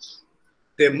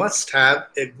they must have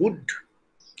a good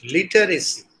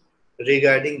literacy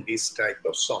regarding this type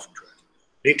of software.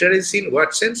 Literacy in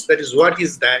what sense? That is, what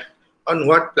is that? On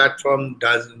what platform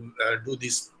do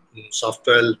this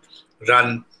software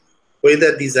run?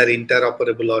 Whether these are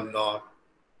interoperable or not.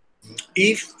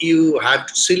 If you have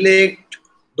to select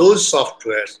those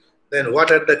softwares, then what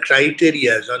are the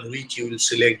criteria on which you will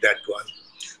select that one?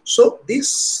 So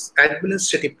this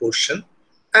administrative portion,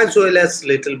 as well as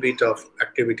little bit of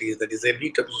activities, that is a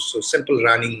bit of simple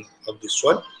running of this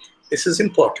one, this is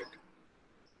important.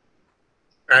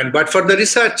 But for the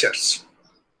researchers,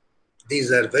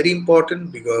 these are very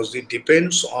important because it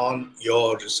depends on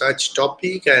your research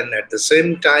topic, and at the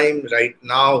same time, right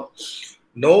now,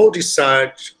 no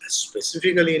research,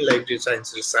 specifically in library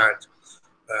science research,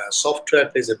 software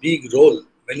plays a big role.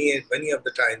 Many of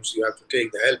the times you have to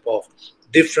take the help of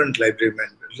different library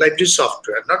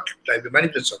software, not library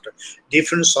management software,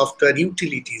 different software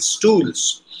utilities,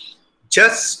 tools,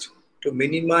 just to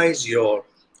minimize your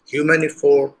human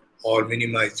effort or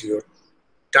minimize your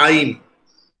time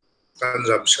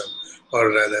consumption, or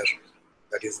rather,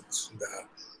 that is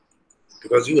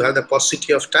because you have the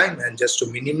paucity of time, and just to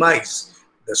minimize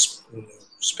the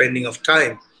spending of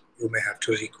time, you may have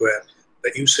to require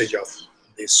the usage of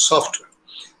this software.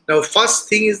 Now, first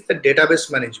thing is the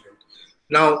database management.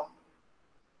 Now,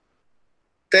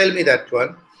 tell me that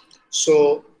one.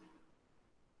 So,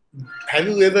 have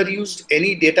you ever used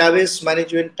any database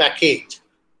management package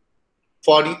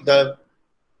for the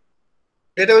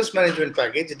database management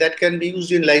package that can be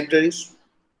used in libraries?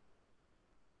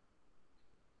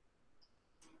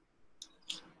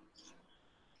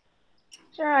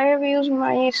 Sir, I have used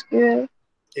MySQL.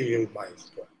 You use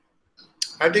MySQL.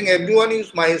 I think everyone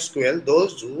use MySQL.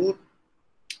 Those who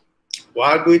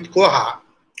work with Koha,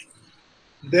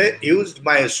 they used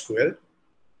MySQL,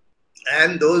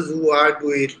 and those who are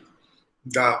with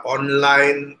the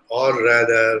online, or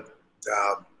rather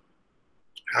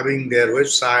having their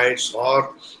websites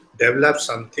or develop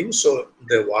something, so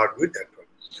they work with that one.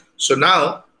 So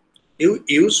now you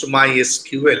use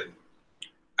MySQL,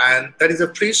 and that is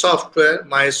a free software,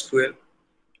 MySQL,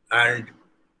 and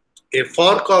a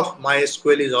fork of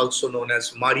MySQL is also known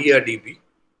as MariaDB.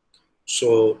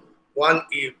 So one,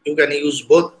 you can use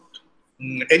both,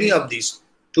 any of these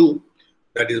two,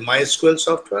 that is MySQL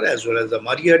software as well as the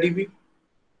MariaDB.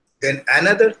 Then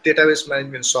another database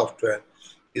management software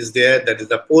is there, that is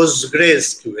the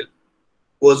PostgreSQL.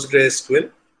 PostgreSQL,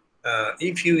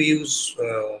 if you use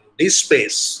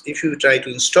DSpace, if you try to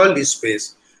install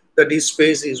DSpace, the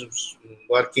DSpace is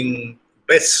working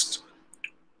best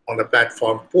on the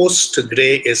platform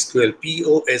PostgreSQL,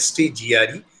 PostgreSQL.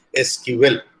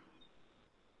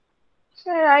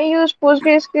 Sir, I use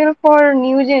PostgreSQL for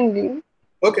NewgenLib.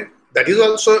 Okay, that is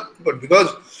also good, because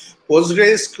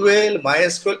PostgreSQL,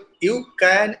 MySQL, you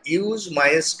can use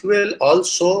MySQL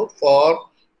also for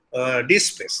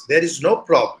DSpace. There is no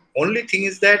problem. Only thing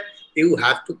is that you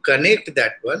have to connect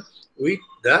that one with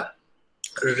the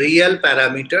real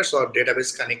parameters or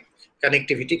database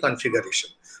connectivity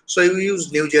configuration. So you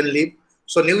use NewgenLib.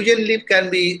 So NewgenLib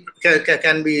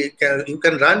you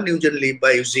can run NewgenLib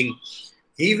by using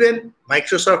even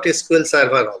Microsoft SQL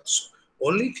Server also.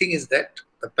 Only thing is that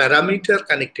the parameter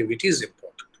connectivity is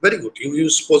important. Very good. You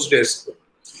use PostgreSQL.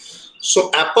 So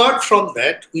apart from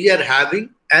that, we are having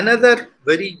another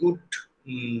very good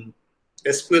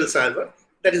SQL Server.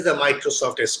 That is the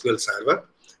Microsoft SQL Server.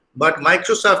 But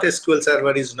Microsoft SQL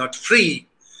Server is not free.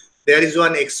 There is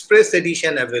one Express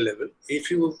edition available. If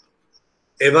you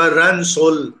ever run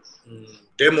Sol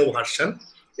demo version,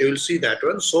 you will see that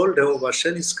one. Sol demo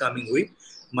version is coming with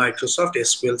Microsoft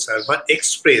SQL Server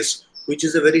Express, which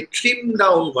is a very trimmed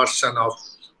down version of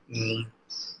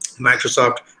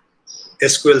Microsoft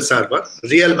SQL Server,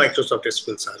 real Microsoft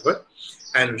SQL Server.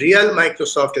 And real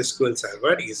Microsoft SQL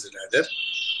Server is rather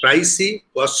pricey,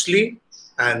 costly,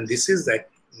 and this is that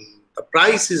the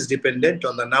price is dependent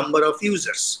on the number of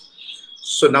users.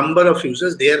 So number of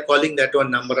users, they are calling that one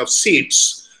number of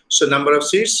seats. So number of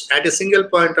seats at a single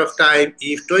point of time,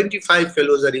 if 25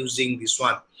 fellows are using this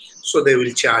one, so they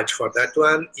will charge for that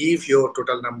one. If your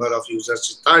total number of users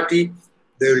is 30,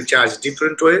 they will charge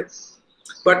different way.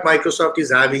 But Microsoft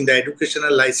is having the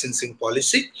educational licensing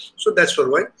policy, so that's for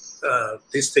why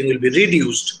this thing will be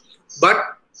reduced.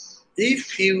 But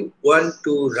if you want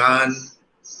to run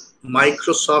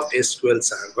Microsoft SQL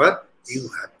Server, you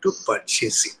have to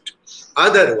purchase it.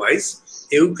 Otherwise,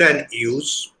 you can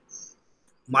use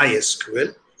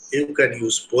MySQL, you can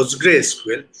use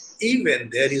PostgreSQL. Even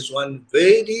there is one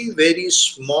very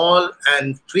small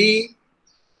and free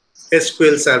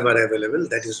SQL Server available,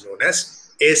 that is known as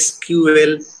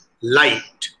SQLite.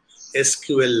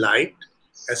 SQLite,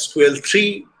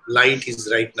 SQL3 Lite is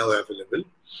right now available,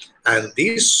 and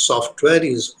this software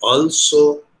is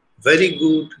also very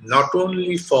good, not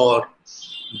only for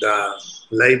the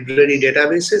library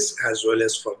databases as well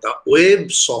as for the web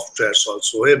softwares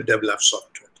also, web developed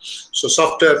software. So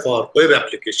software for web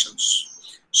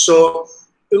applications. So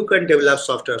you can develop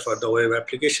software for the web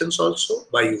applications also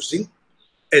by using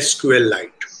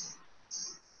SQLite.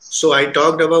 So I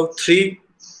talked about 3,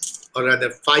 or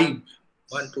rather 5.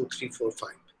 1, 2, 3, 4, 5.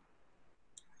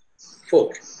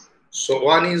 4. So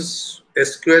one is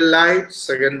SQLite,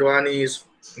 second one is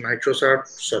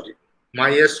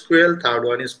MySQL, third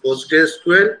one is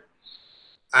PostgreSQL,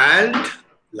 and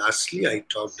lastly I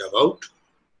talked about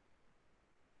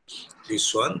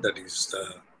this one, that is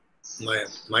the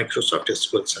Microsoft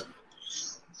SQL Server.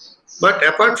 But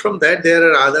apart from that, there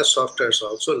are other softwares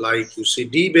also, like you see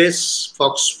DBase,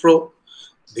 FoxPro.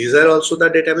 These are also the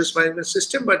database management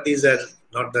system, but these are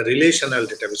not the relational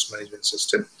database management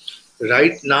system.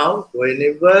 Right now,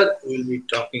 whenever we'll be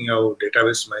talking about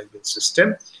database management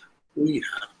system, we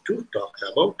have to talk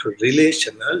about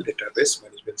relational database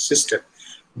management system.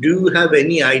 Do you have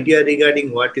any idea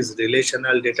regarding what is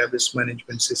relational database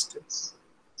management system?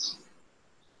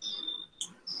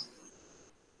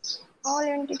 All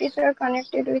entities are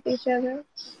connected with each other.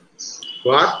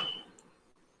 What?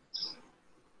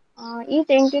 Each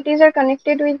entities are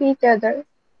connected with each other.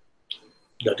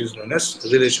 That is known as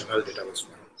relational database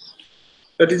model.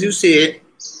 But as you say,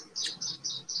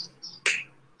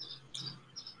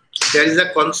 there is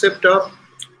a concept of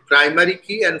primary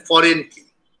key and foreign key.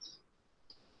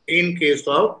 In case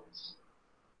of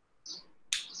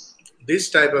this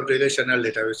type of relational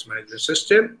database management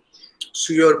system,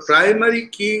 so your primary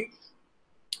key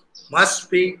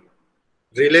must be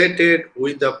related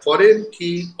with the foreign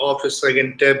key of a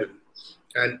second table.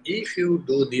 And if you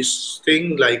do this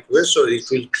thing like this, so it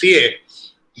will create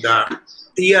the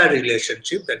ER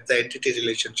relationship, that's the entity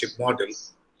relationship model,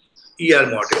 ER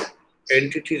model,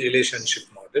 entity relationship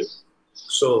model.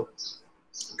 So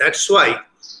that's why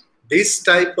this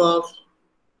type of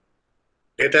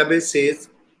databases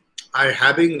are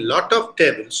having lot of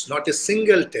tables, not a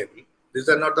single table. These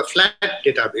are not the flat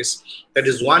database, that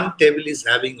is one table is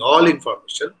having all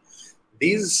information.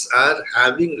 These are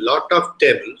having lot of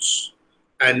tables,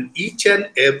 and each and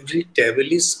every table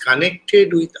is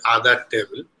connected with other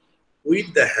table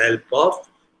with the help of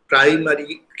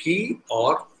primary key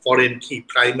or foreign key,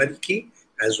 primary key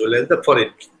as well as the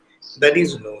foreign key. That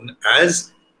is known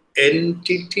as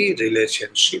entity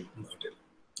relationship model.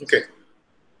 Okay.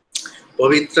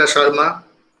 Pavitra Sharma,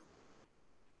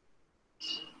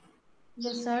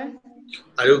 Yes, sir.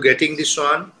 are you getting this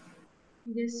one?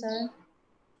 Yes, sir.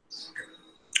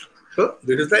 So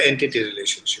this is the entity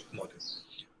relationship model.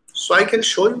 So I can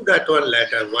show you that one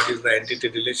later, what is the entity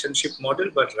relationship model,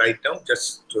 but right now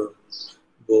just go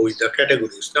with the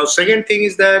categories. Now second thing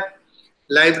is that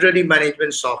library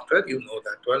management software, you know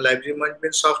that one, library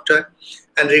management software.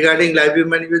 And regarding library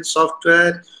management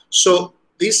software, so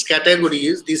these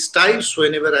categories, these types,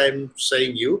 whenever I'm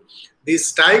saying you,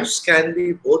 these types can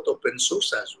be both open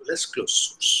source as well as closed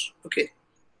source. Okay,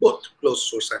 both closed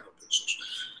source and open source.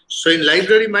 So in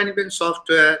library management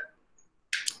software,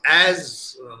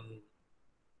 as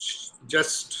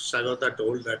just Sagata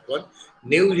told that one,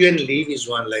 NewGen Leaf is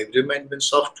one library management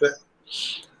software.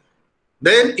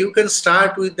 Then you can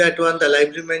start with that one, the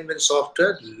library management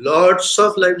software. Lots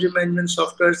of library management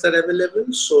softwares are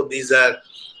available. So these are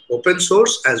open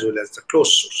source as well as the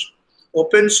closed source.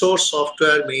 Open source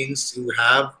software means you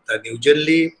have the NewGen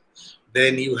Leaf,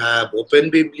 then you have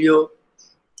OpenBiblio,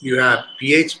 you have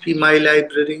PHP My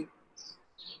Library,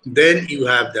 then you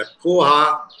have the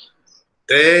Koha,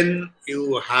 then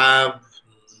you have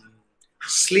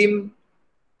Slim,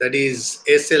 that is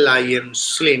SLIM,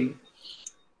 Slim,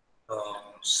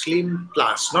 Slim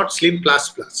Plus, not Slim Plus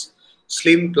Plus,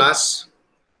 Slim Plus,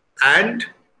 and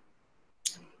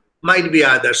might be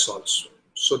others also.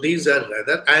 So these are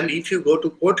rather, and if you go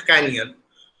to Code Canyon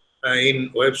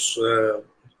in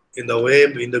the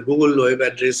web, in the Google web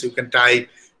address, you can type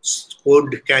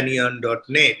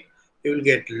codecanyon.net. You will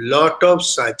get lot of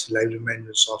such library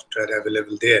management software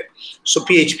available there. So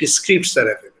PHP scripts are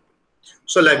available.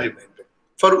 So library management.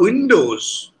 For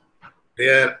Windows,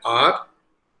 there are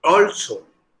also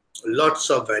lots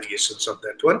of variations of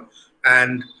that one,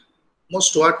 and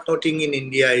most worth noting in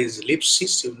India is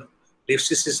Libsys. You know,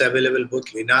 Libsys is available both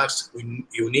Linux,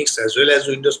 Unix as well as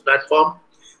Windows platform.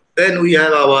 Then we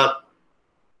have our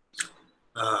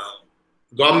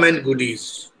government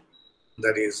goodies,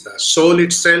 that is the Soul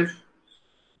itself.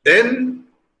 Then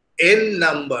n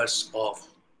numbers of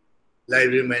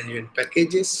library management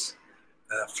packages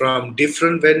from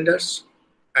different vendors.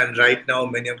 And right now,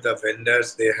 many of the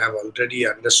vendors, they have already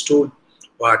understood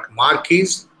what Mark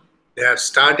is. They have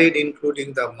started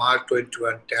including the Mark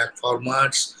 21 tag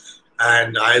formats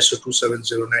and ISO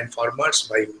 2709 formats.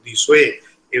 By this way,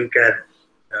 you can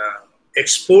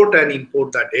export and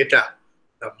import the data,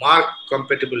 the Mark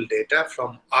compatible data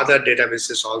from other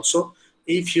databases also.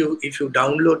 If you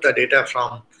download the data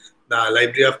from the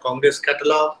Library of Congress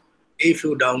catalog, if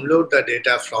you download the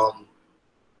data from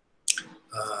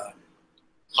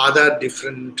other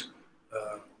different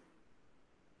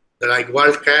like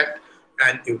WorldCat,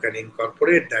 and you can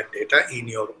incorporate that data in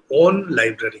your own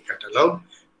library catalog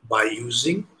by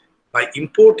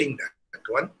importing that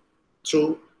one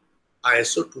through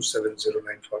ISO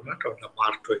 2709 format or the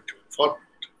Mark 21 format.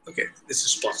 Okay, this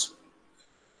is possible.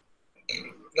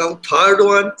 Now, third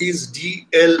one is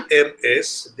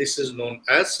DLMS. This is known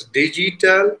as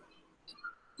Digital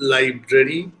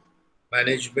Library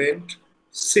Management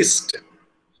System.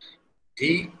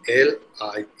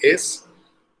 DLIS,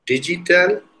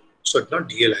 Digital, so not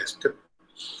DLIS,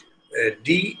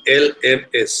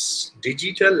 DLMS,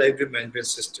 Digital Library Management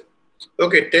System.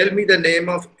 Okay, tell me the name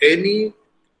of any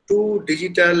two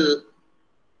digital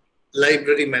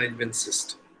library management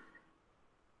system.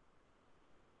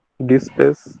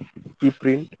 Dispace,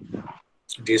 ePrint.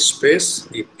 DSpace,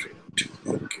 ePrint.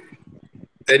 Okay.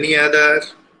 Any other?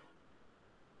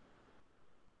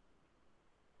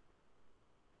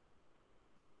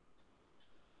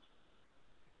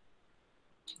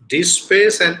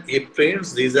 DSpace and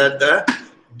ePrints, these are the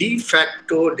de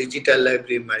facto digital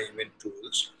library management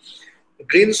tools.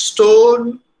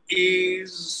 Greenstone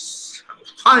is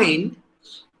fine,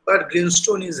 but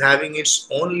Greenstone is having its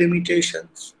own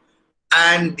limitations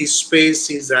and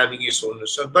DSpace is having its own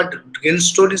limitations. But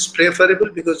Greenstone is preferable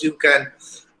because you can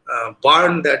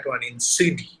burn that one in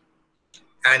CD,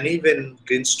 and even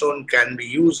Greenstone can be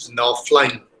used in the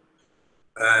offline.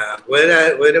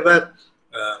 Wherever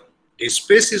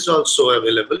DSpace is also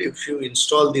available, if you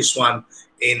install this one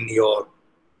in your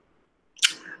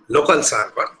local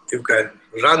server, you can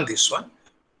run this one.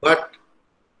 But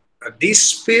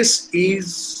DSpace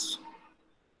is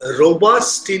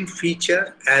robust in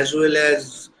feature, as well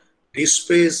as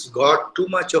DSpace got too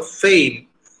much of fame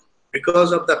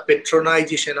because of the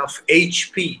patronization of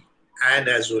HP and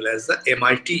as well as the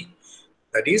MIT,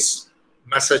 that is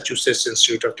Massachusetts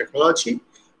Institute of Technology.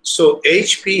 So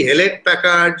HP, Hewlett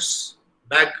Packard's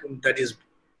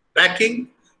backing,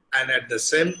 and at the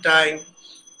same time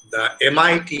the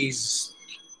MIT's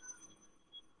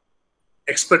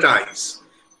expertise,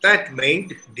 that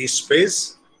made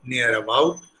DSpace near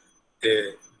about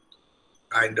a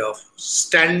kind of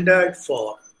standard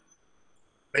for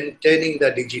maintaining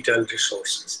the digital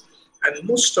resources. And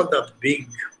most of the big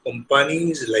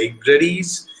companies,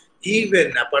 libraries,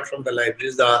 even apart from the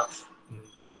libraries, the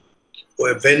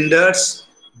vendors,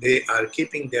 they are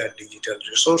keeping their digital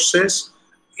resources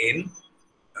in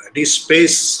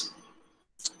DSpace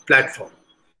platform.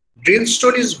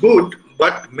 Greenstone is good,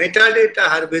 but metadata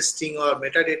harvesting or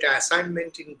metadata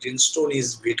assignment in Greenstone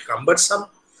is a bit cumbersome,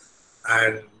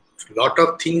 and a lot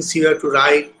of things you have to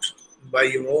write by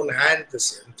your own hand. The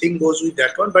same thing goes with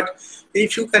that one. But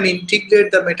if you can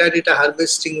integrate the metadata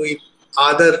harvesting with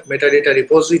other metadata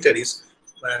repositories,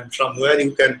 and from where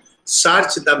you can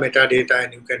search the metadata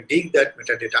and you can dig that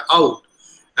metadata out,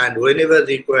 and whenever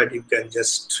required you can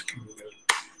just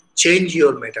change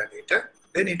your metadata,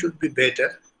 then it would be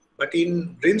better. But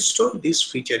in Greenstone, this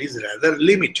feature is rather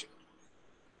limited.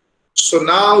 So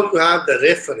now you have the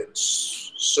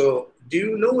reference. So do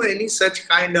you know any such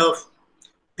kind of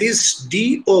this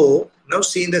DO? Now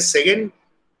see, in the second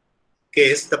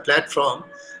case, the platform,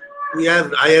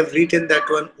 I have written that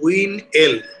one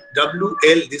WinL,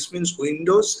 WL, this means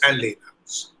Windows and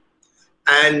Linux.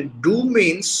 And do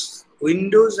means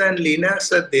Windows and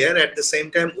Linux are there, at the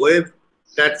same time web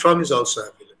platform is also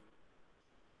available.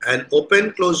 And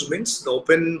open close means the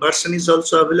open version is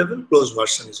also available, closed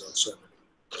version is also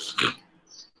available.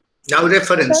 Now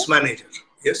reference manager.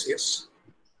 Yes, yes.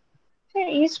 Sir,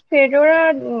 is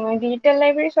Fedora digital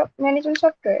library management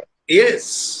software?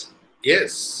 Yes,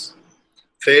 yes.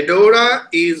 Fedora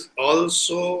is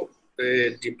also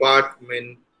a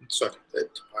department, sorry, that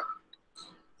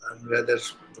department.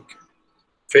 Okay.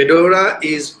 Fedora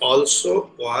is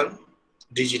also one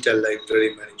digital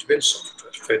library management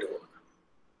software, Fedora.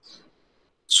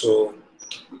 So,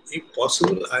 if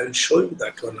possible, I will show you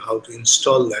that one, how to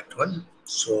install that one.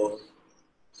 So,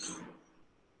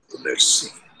 let's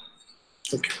see.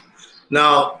 Okay.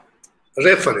 Now,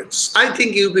 reference. I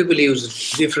think you people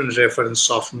use different reference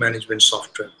management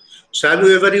software. So, have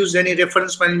you ever used any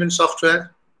reference management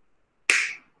software?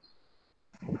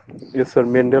 Yes, sir.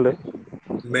 Mendeley.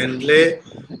 Mendeley.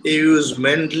 You use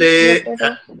Mendeley,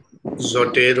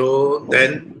 Zotero.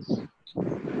 Then,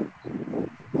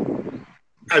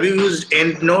 have you used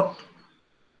EndNote?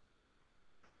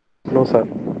 No, sir.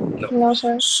 No. No,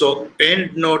 sir. So,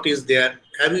 EndNote is there.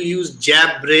 Have you used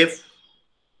JabRef?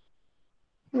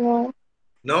 No.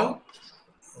 No?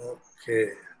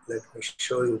 Okay, let me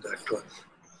show you that one.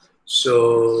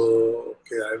 So,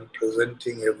 okay, I'm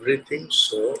presenting everything,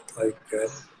 so I can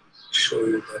show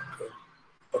you that one.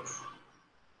 Okay.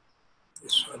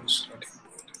 This one is not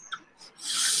important.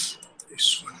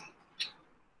 This one.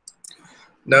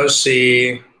 Now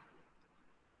see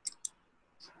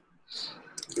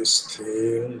this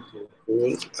thing,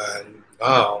 Google, and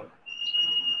now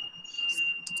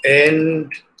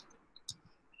and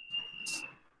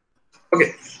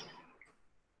okay.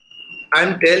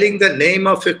 I'm telling the name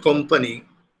of a company.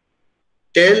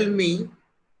 Tell me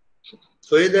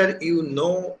whether you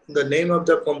know the name of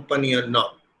the company or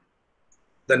not.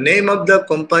 The name of the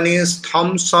company is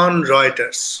Thomson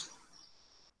Reuters.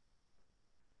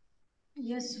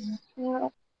 Yes, sir.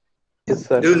 No. Yes,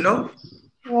 sir. Do you know?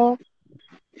 No.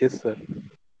 Yes, sir.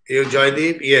 You,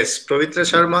 Joydeep? Yes. Pavitra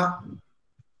Sharma?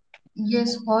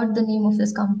 Yes, heard the name of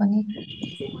this company.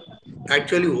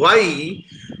 Actually, why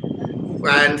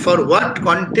and for what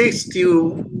context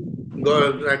you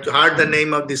heard the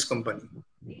name of this company?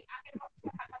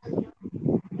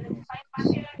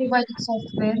 Provided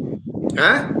software.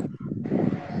 Huh?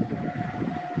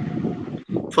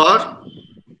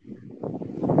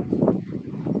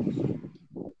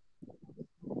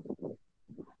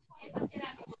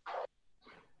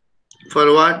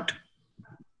 For what?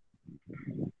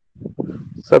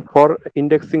 Sir, for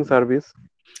indexing service,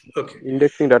 Okay.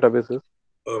 indexing databases.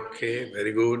 Okay,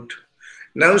 very good.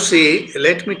 Now see,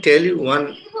 let me tell you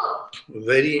one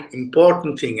very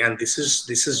important thing, and this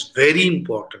is very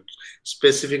important,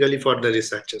 specifically for the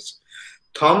researchers.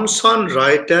 Thomson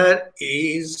Reuters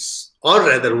is, or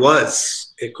rather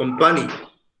was, a company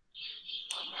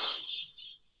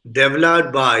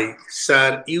developed by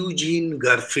Sir Eugene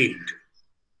Garfield.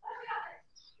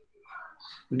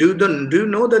 Do you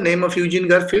know the name of Eugene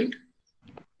Garfield?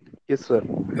 Yes, sir.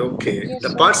 Okay, Yes, the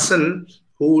sir. person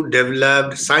who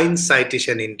developed Science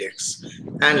Citation Index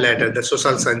and later the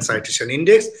Social Science Citation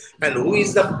Index, and who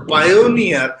is the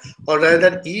pioneer, or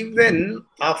rather, even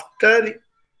after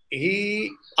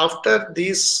after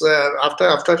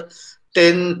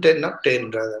 10 not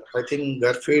 10 rather, I think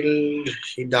Garfield,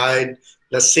 he died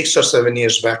just 6 or 7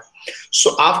 years back.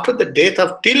 So after the death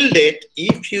of, till date,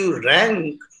 if you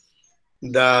rank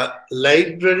the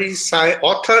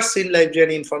authors in library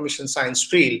and information science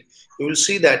field, you will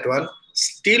see that one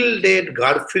still date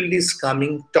Garfield is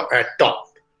coming at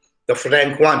top, the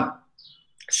rank one.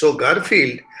 So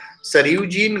Garfield, Sir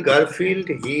Eugene Garfield,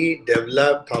 he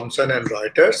developed Thomson and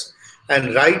Reuters,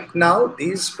 and right now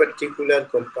this particular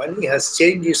company has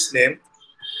changed its name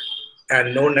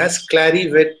and known as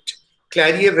Clarivate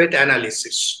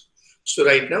Analysis. So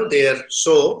right now they are,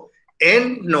 so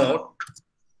EndNote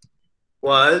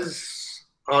was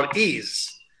or is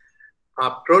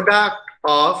a product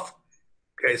of,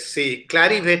 say,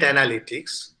 Clarivate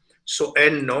Analytics. So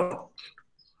EndNote,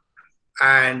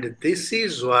 and this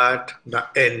is what the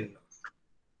EndNote.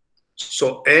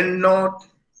 So EndNote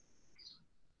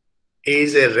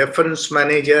is a reference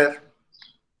manager,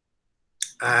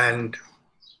 and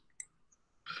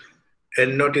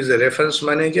EndNote is a reference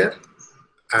manager,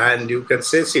 and you can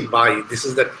say, see, buy. This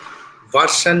is the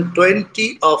version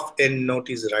 20 of EndNote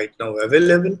is right now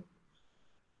available,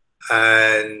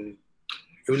 and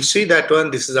you will see that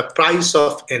one. This is the price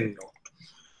of EndNote.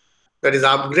 That is,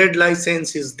 upgrade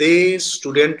license is this,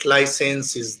 student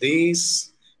license is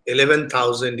this,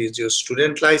 11,000 is your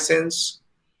student license,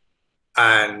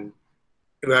 and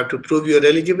you have to prove your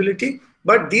eligibility.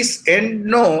 But this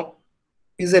EndNote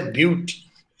is a beauty.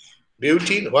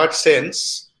 Beauty in what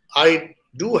sense? I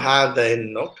do have the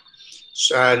EndNote,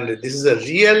 and this is a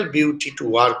real beauty to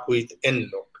work with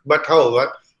EndNote. But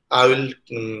however, I will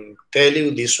tell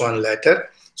you this one later.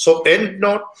 So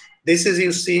EndNote, this is,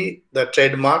 you see the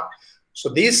trademark. So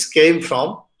this came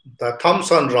from the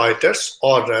Thomson Reuters,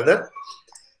 or rather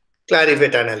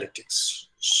Clarivate Analytics.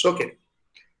 Okay.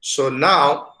 So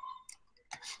now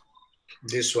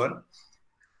this one,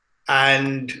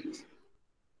 and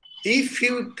if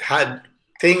you had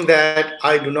think that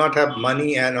I do not have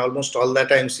money, and almost all the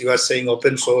times you are saying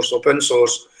open source,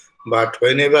 but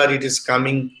whenever it is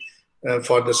coming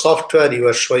for the software, you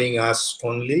are showing us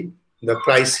only the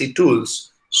pricey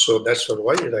tools. So that's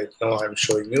why right now I'm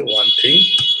showing you one thing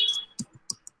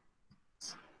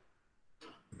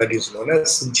that is known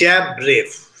as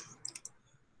JabRef.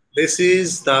 This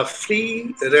is the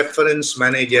free reference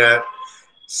manager,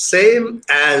 same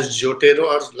as Jotero,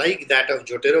 or like that of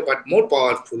Jotero, but more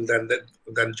powerful than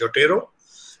Jotero.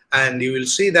 And you will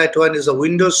see that one is a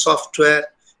Windows software.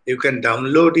 You can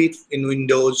download it in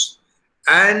Windows,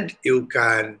 and you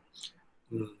can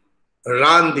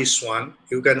run this one.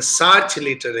 You can search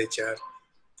literature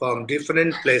from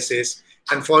different places,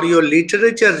 and for your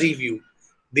literature review,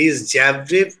 this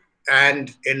JabRef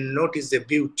and EndNote is a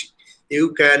beauty.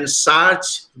 You can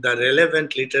search the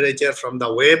relevant literature from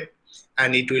the web,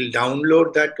 and it will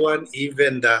download that one,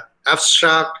 even the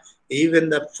abstract, even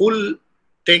the full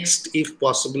text if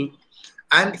possible,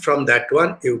 and from that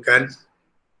one you can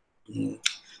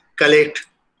collect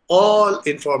all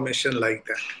information like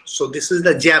that. So this is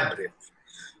the JabRef.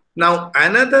 Now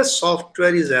another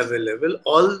software is available,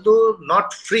 although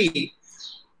not free,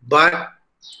 but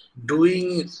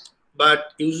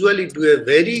usually do a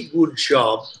very good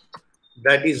job,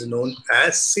 that is known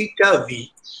as CetaV.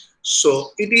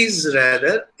 So it is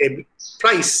rather a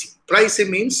pricey. Pricey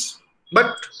means,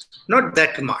 but not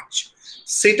that much.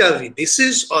 CetaV, this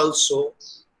is also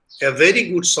a very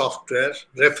good software,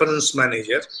 reference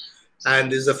manager,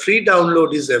 and this, a free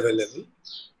download is available.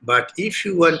 But if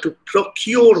you want to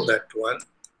procure that one,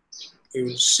 you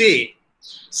will see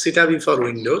Citavi for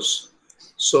Windows.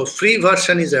 So free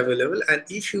version is available, and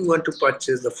if you want to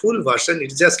purchase the full version,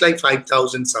 it's just like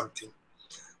 5,000 something.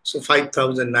 So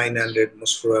 5,900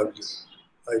 most probably.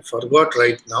 I forgot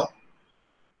right now.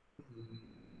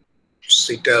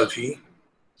 Citavi.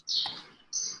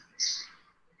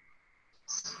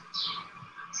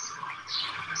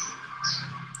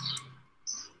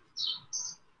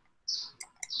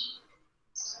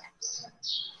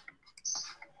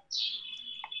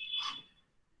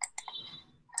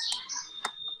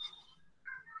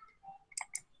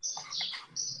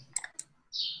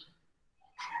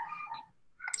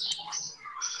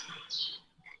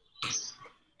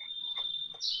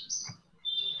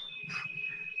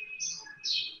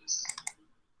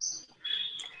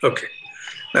 Okay.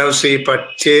 Now see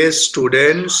purchase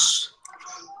students.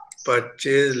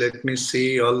 Purchase. Let me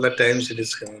see. All the times it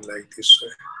is coming like this way.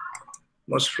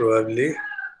 Most probably.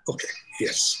 Okay.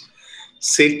 Yes.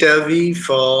 Citavi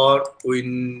for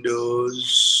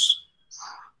Windows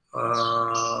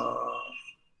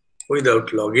without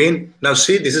login. Now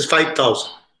see, this is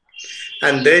 5,000.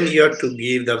 And then you have to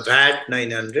give the VAT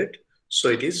 900. So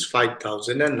it is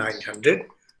 5,900.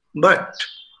 But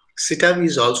Citavi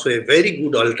is also a very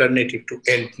good alternative to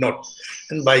EndNote.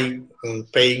 And by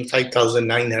paying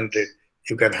 5,900,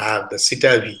 you can have the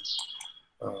Citavi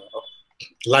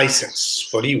license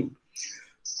for you.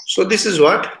 So this is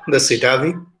what the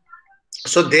Citavi.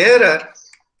 So there are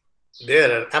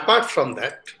apart from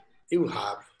that, you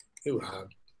have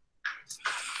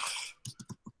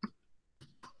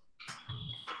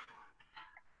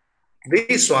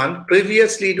this one.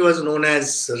 Previously it was known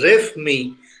as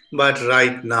RefMe, but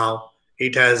right now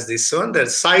it has this one, that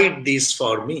cite this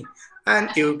for me, and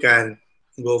you can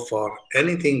go for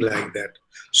anything like that.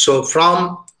 So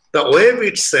from the web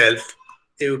itself,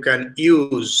 you can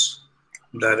use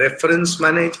the reference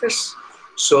managers.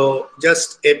 So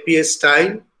just API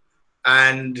style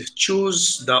and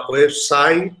choose the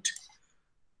website.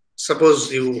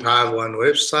 Suppose you have one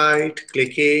website,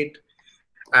 click it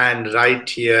and write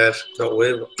here the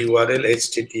web URL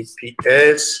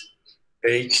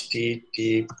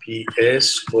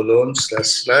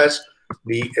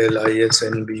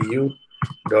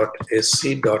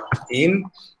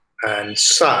and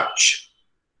search.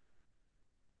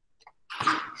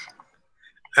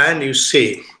 And you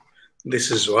see, this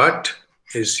is what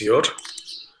is your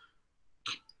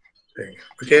thing.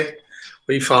 Okay,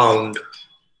 we found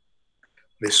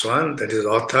this one, that is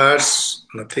authors,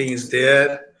 nothing is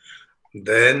there.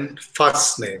 Then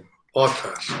first name,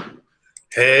 author,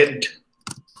 head,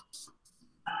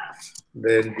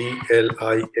 then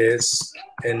BLISNBU,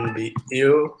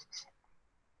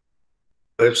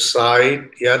 website,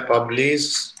 here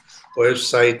publish,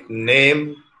 website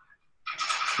name,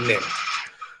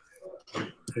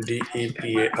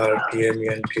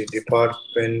 DEPARTMENT,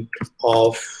 Department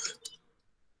of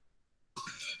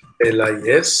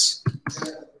LIS,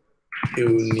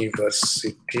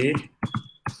 University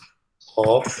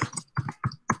of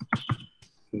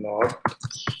North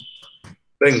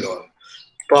Bengal.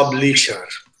 Publisher,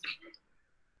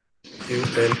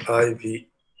 UNIVERSITY,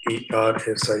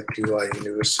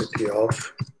 University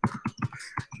of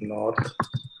North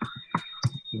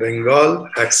Bengal.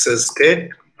 Access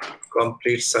date,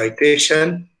 complete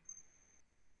citation,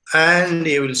 and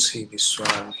you will see this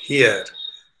one here.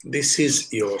 This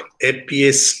is your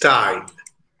APA style.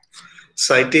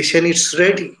 Citation is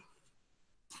ready.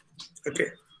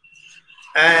 Okay.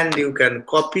 And you can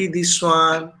copy this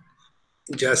one.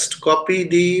 Just copy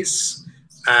this.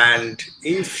 And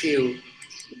if you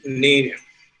need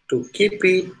to keep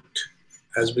it,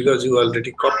 as because you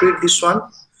already copied this one,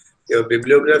 your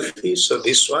bibliography, so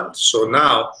this one. So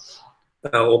now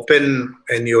open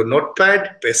in your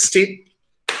notepad, paste it,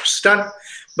 it's done.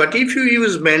 But if you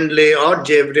use Mendeley or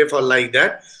JBref or like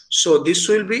that, so this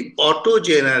will be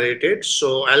auto-generated.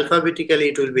 So alphabetically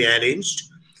it will be arranged.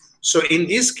 So in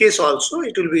this case also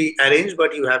it will be arranged,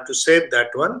 but you have to save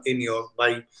that one in your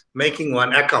by making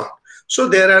one account. So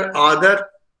there are other,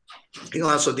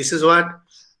 so this is what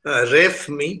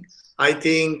RefMe. I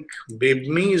think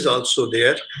BibMe is also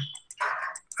there.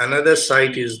 Another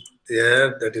site is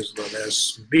there that is known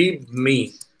as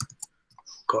BibMe.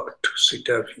 God,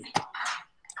 Citavi.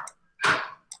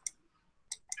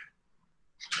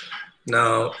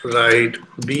 Now write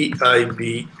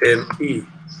BIBME.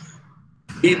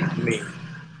 BibMe.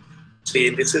 See,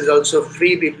 this is also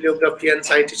free bibliography and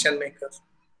citation maker.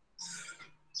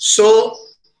 So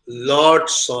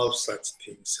lots of such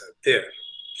things are there.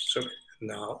 So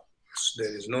now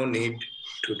there is no need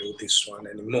to do this one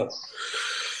anymore.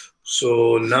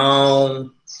 So now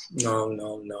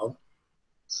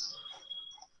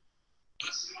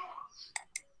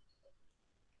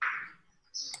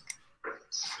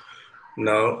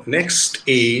Now, next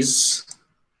is,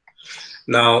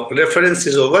 now reference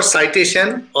is over,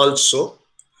 citation also.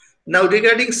 Now,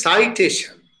 regarding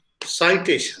citation.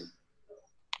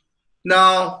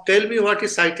 Now, tell me what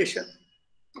is citation?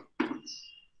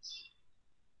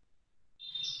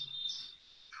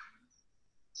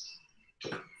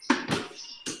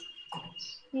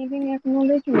 Giving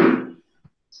acknowledgement.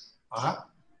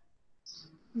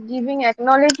 Giving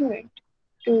acknowledgement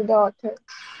to the author.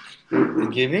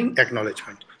 Giving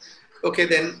acknowledgement. Okay,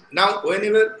 then now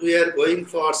whenever we are going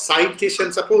for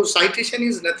citation, suppose citation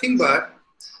is nothing but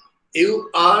you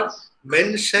are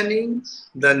mentioning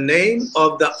the name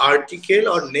of the article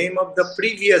or name of the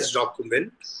previous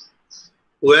document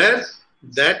where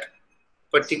that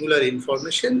particular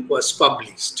information was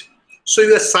published. So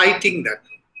you are citing that.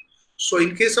 So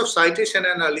in case of citation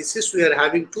analysis, we are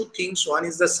having two things. One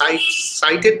is the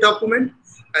cited document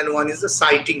and one is the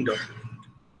citing document.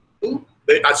 Two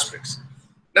aspects.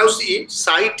 Now see,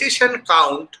 citation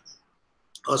count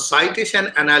or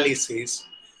citation analysis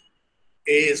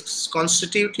is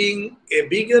constituting a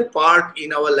bigger part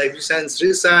in our life science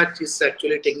research. Is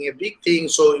actually taking a big thing.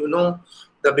 So you know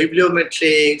the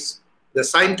bibliometrics, the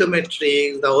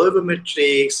scientometrics, the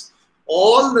oevometrics,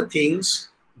 all the things,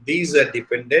 these are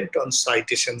dependent on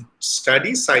citation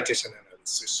study, citation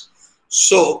analysis.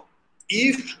 So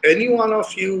if any one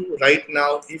of you right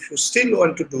now, if you still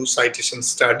want to do citation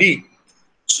study,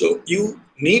 so you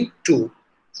need to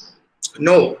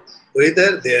know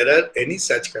whether there are any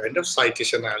such kind of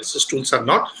citation analysis tools or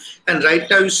not. And right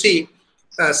now you see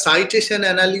citation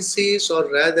analysis,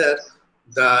 or rather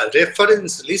the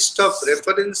reference list of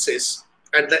references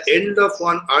at the end of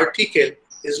one article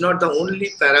is not the only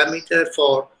parameter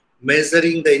for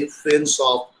measuring the influence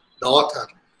of the author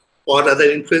or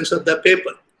other influence of the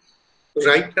paper.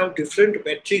 Right now different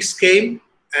metrics came,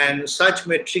 and such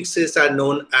matrices are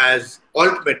known as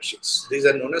alt metrics. These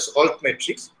are known as alt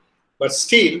metrics. But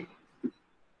still,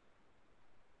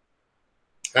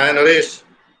 Naresh,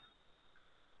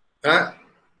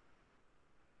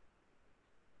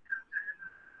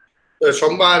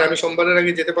 সোমবার, আমি সোমবারের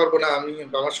আগে যেতে পারবো না, আমি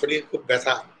আমার শরীর খুব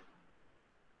ব্যথা।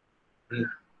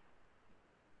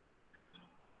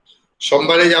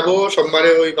 সোমবারে যাব, সোমবারে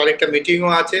ওই আরেকটা মিটিংও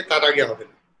আছে, তার আগে হবে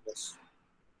না।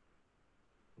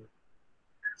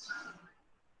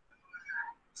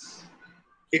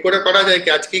 কি করে করা যায়, কি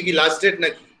আজকে কি লাস্ট ডেট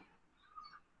নাকি?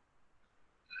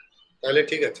 তাহলে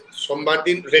ঠিক আছে, সোমবার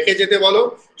দিন রেখে যেতে বলো,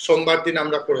 সোমবার দিন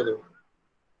আমরা করে দেবো।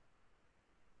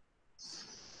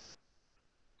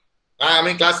 হ্যাঁ,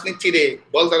 আমি ক্লাস নিচ্ছি রে,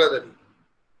 বল তাড়াতাড়ি।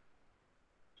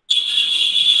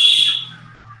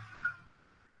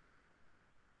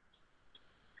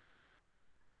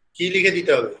 কি লিখে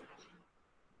দিতে হবে?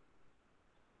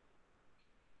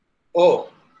 ও,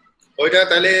 ওইটা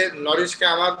তাহলে নরেশকে,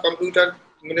 আমার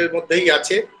কম্পিউটারের মধ্যেই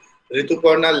আছে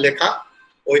ঋতুপর্ণার লেখা,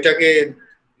 ওইটাকে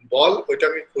বল,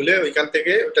 ওইটাকে খুলে ওইখান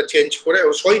থেকে ওটা চেঞ্জ করে, ও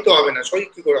সই তো হবে না, সই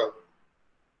কি করে হবে?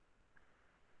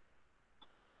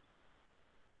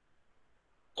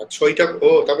 আর সইটা, ও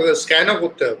তারপরে স্ক্যানও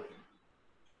করতে হবে।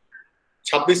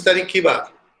 26 তারিখ কি বার?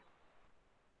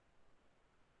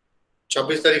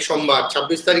 26 তারিখ সোমবার।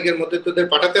 26 তারিখের মধ্যে তোদের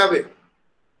পাঠাতে হবে,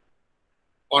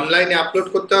 অনলাইনে আপলোড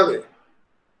করতে হবে।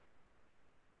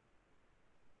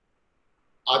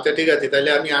 আচ্ছা ঠিক আছে,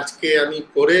 তাহলে আমি আজকে আমি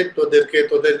করে তোদেরকে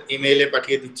তোদের ইমেইলে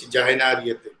পাঠিয়ে দিচ্ছি, জাহেনা আর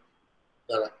ইয়েতে।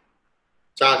 দাঁড়া,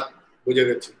 চার, বুঝে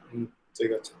গেছি,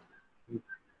 ঠিক আছে।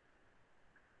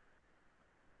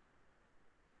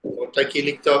 ওটা কি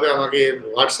লিখতে হবে আমাকে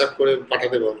হোয়াটসঅ্যাপ করে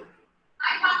পাঠাতে বলো।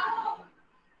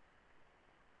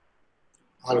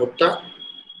 আর ওটা,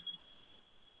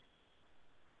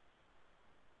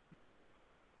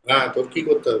 হ্যাঁ, তোর কি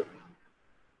করতে হবে?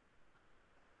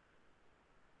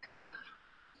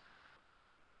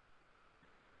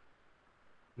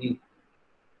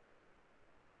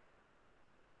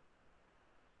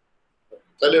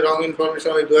 তাহলে রং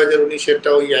ইনফরমেশন ওই 2019-এরটা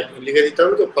ওই লিখে দিতে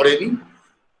হবে, তো করেনি।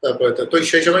 তারপরে তো তুই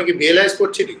সেই সময় কি বিএলআইএস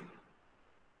পড়ছিলি?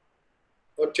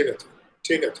 ও ঠিক আছে,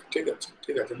 ঠিক আছে, ঠিক আছে,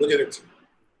 ঠিক আছে, বুঝে গেছি,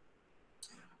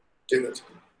 ঠিক আছে,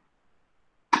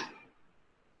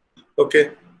 ওকে,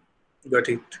 গট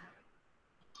ইট।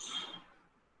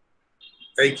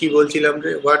 এই কি বলছিলাম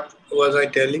রে, what was I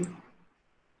telling?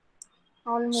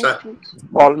 All metrics.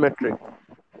 All metrics.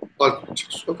 All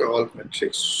metrics, okay, all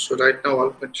metrics. So right now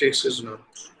all metrics is known.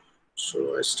 So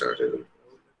I started with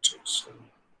all metrics and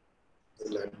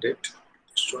landed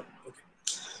this one. Okay.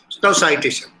 So now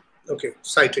citation. Okay,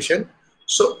 citation.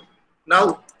 So now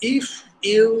if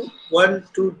you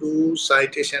want to do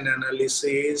citation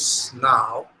analysis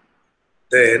now,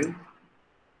 then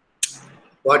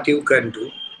what you can do,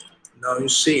 now you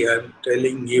see I'm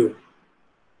telling you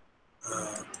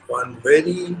one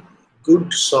very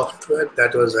good software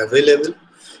that was available,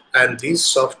 and this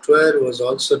software was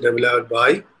also developed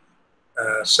by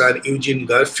Sir Eugene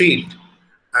Garfield,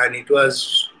 and it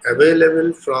was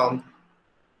available from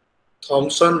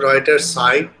Thomson Reuters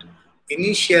site.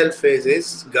 Initial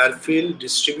phases, Garfield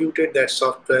distributed that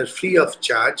software free of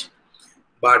charge,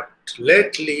 but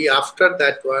lately after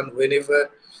that one, whenever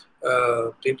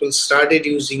people started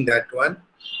using that one,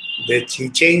 he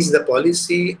changed the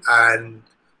policy and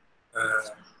uh,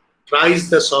 priced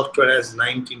the software as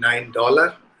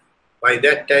 $99. By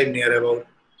that time, near about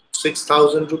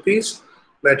 6,000 rupees.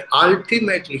 But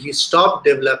ultimately, he stopped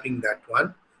developing that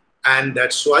one, and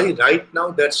that's why right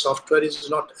now that software is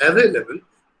not available.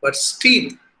 But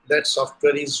still, that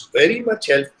software is very much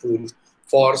helpful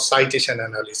for citation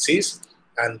analysis,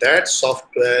 and that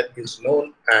software is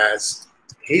known as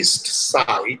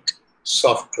HistCite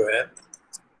software.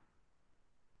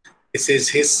 This is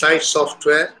HistCite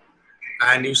software,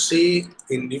 and you see,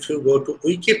 if you go to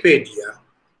Wikipedia,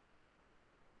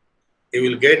 you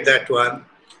will get that one.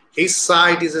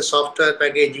 HistCite is a software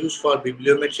package used for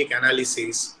bibliometric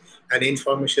analysis and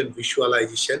information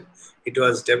visualization. It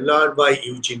was developed by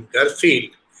Eugene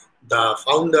Garfield, the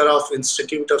founder of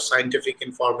Institute of Scientific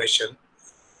Information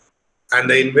and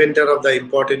the inventor of the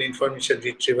important information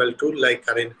retrieval tool like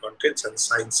Current Contents and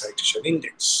Science Citation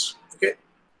Index. Okay,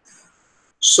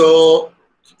 so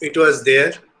it was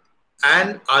there,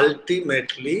 and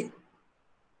ultimately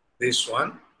this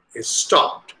one is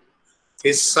stopped.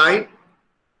 HistCite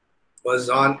was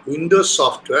on Windows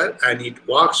software and it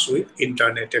works with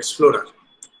Internet Explorer.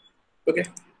 Okay,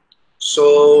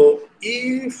 so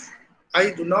if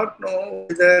I do not know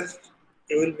whether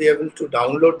you will be able to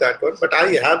download that one, but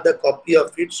I have the copy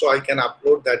of it, so I can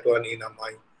upload that one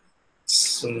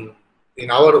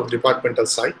in our departmental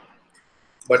site.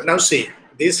 But now see,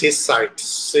 this is site,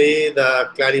 say the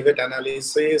Clarivate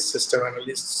analysis, system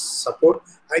analyst support.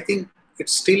 I think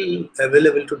it's still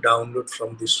available to download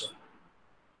from this one.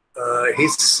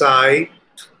 HistCite,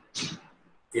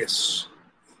 yes,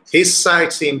 HistCite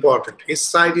is important.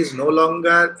 HistCite is no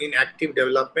longer in active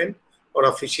development or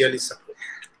officially supported.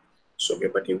 So, okay,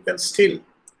 but you can still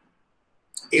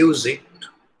use it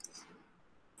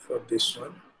for this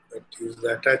one. That is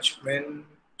the attachment.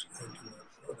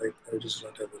 Right now it is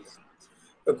not available.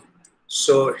 Okay.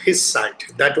 So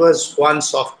HistCite, that was one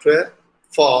software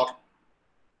for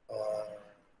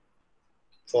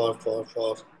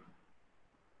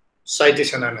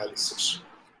citation analysis.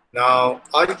 Now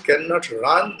I cannot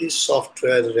run this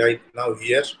software right now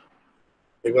here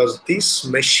because this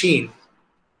machine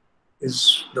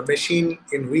is the machine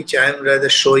in which I am rather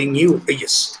showing you.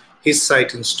 Yes,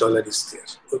 HistCite installer is there.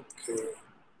 Okay,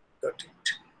 got it.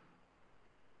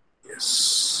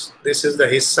 Yes, this is the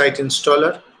HistCite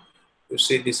installer. You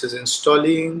see, this is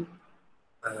installing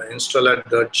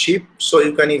installer.zip. So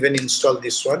you can even install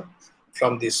this one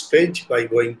from this page by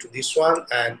going to this one,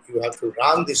 and you have to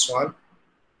run this one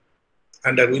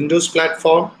under Windows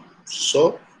platform.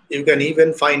 So you can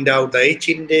even find out the H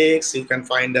index, you can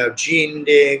find out G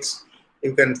index,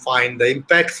 you can find the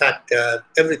impact factor,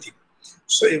 everything.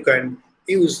 So you can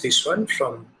use this one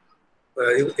from,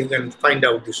 you can find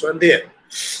out this one there.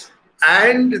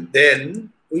 And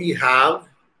then we have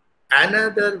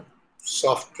another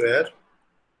software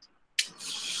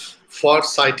for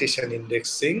citation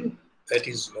indexing that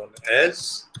is known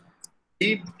as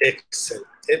BibExcel.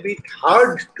 A bit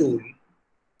hard tool,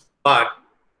 but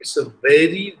it's a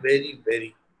very, very,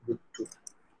 very good tool.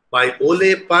 By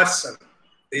Ole Parson,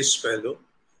 this fellow,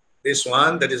 this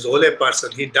one, that is Ole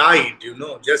Parson, he died, you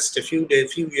know, just a few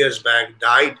years back,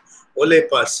 died. Ole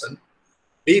Parson,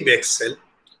 BibExcel,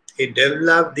 he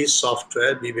developed this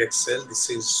software, BibExcel. This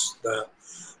is the,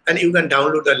 and you can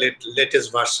download the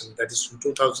latest version, that is from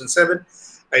 2007.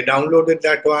 I downloaded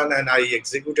that one and I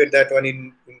executed that one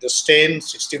in Windows 10,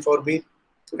 64-bit,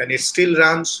 and it still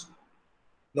runs,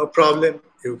 no problem.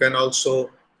 You can also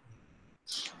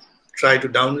try to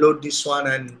download this one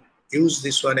and use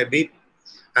this one a bit.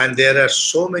 And there are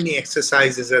so many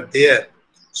exercises are there.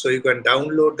 So you can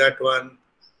download that one,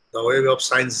 the Web of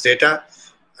Science data,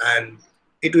 and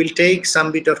it will take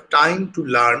some bit of time to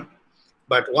learn.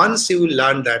 But once you will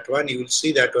learn that one, you will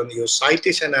see that on your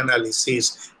citation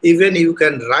analysis, even you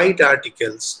can write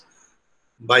articles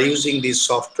by using this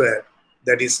software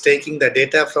that is taking the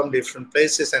data from different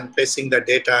places and placing the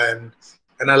data and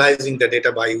analyzing the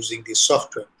data by using this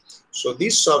software. So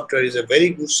this software is a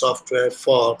very good software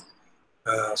for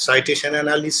citation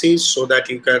analysis, so that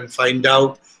you can find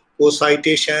out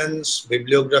co-citations,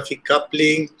 bibliographic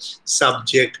coupling,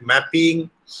 subject mapping,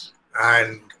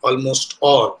 and almost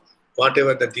all.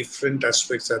 whatever the different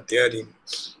aspects are there in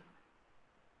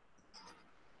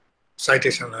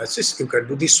citation analysis, you can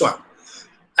do this one.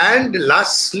 And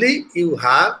lastly, you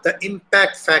have the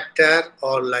impact factor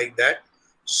or like that.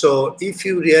 So if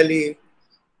you really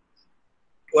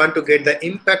want to get the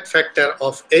impact factor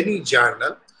of any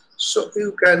journal, so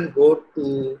you can go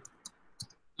to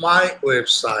my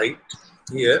website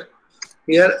here.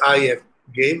 Here I have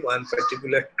gave one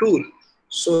particular tool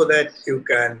so that you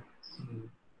can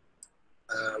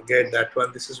get that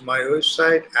one. This is my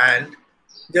website, and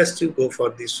just you go for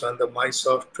this one, the My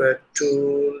Software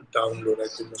tool download. I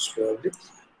think most probably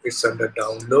it's under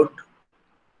download.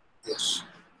 Yes,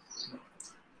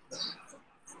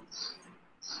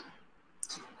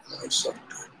 My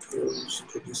Software tools,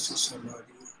 DDC summary.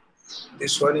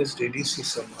 This one is DDC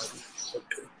summary.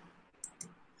 Okay,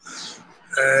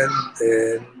 and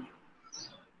then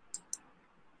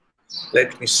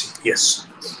let me see. Yes,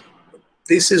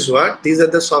 this is what, these are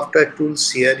the software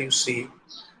tools here. You see,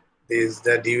 is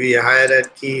the DV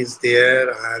hierarchy is there,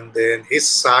 and then his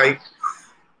site.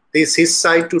 This his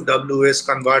site to WS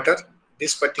converter.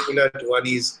 This particular one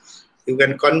is, you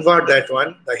can convert that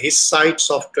one. The his site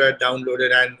software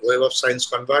downloaded and Web of Science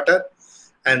converter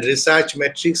and research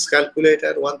matrix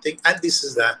calculator, one thing. And this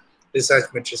is the research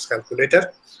matrix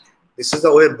calculator. This is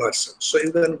the web version. So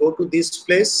you can go to this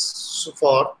place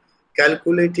for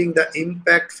calculating the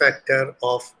impact factor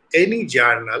of any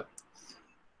journal.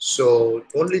 So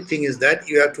only thing is that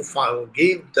you have to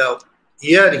give the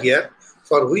year here,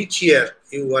 for which year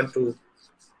you want to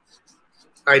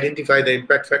identify the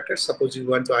impact factor. Suppose you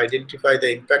want to identify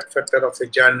the impact factor of a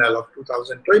journal of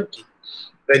 2020,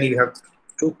 then you have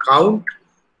to count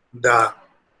the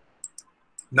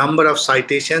number of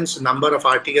citations, number of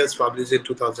articles published in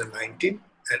 2019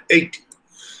 and 18.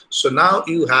 So now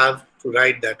you have to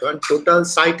write that one. Total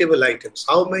citable items.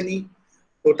 How many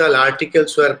total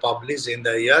articles were published in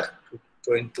the year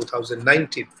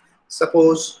 2019?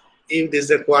 Suppose if this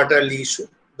is a quarterly issue,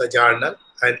 the journal,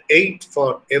 and 8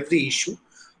 for every issue.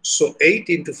 So 8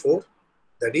 into 4,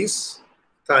 that is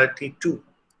 32.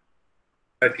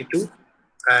 32,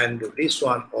 and this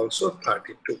one also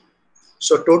 32.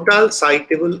 So total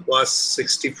citable was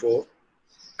 64.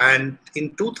 And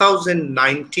in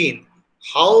 2019,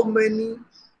 how many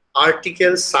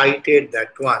articles cited that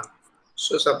one?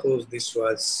 So suppose this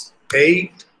was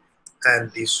 8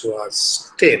 and this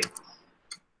was 10.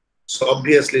 So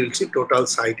obviously we'll see total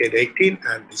cited 18,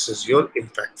 and this is your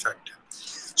impact factor.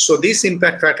 So this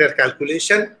impact factor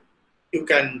calculation, you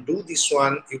can do this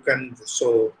one. You can,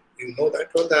 so you know that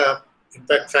one, the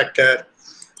impact factor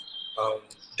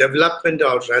development,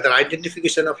 or rather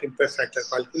identification of impact factor,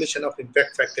 calculation of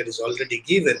impact factor is already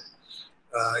given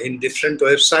in different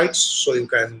websites. So you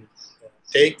can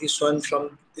take this one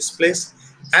from this place,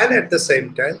 and at the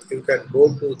same time you can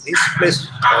go to this place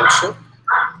also.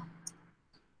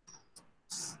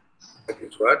 That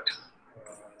is what,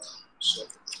 so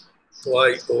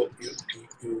YOUTUBE,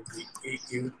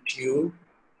 YouTube,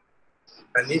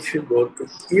 and if you go to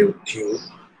YouTube,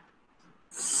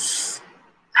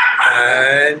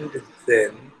 and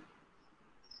then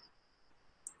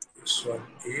this one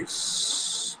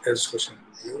is as question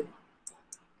view.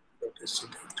 What is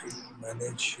it?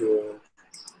 Manage your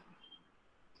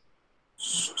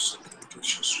security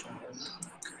issues from home.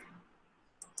 Okay.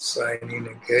 Sign in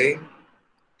again.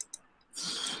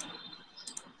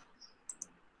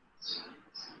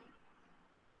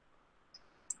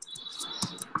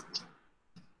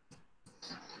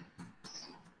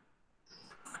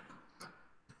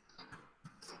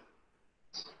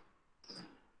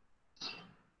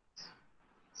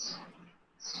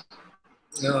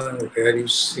 Now here you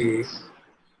see,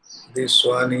 this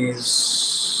one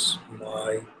is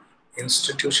my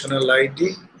institutional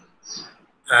ID,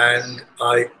 and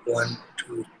I want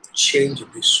to change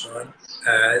this one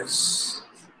as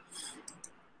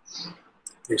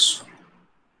this one.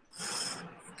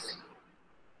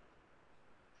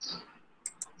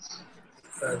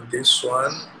 And this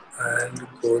one, and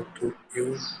go to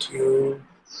YouTube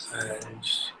and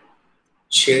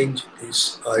change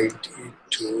this ID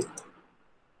to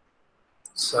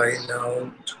sign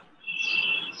out,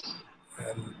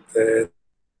 and then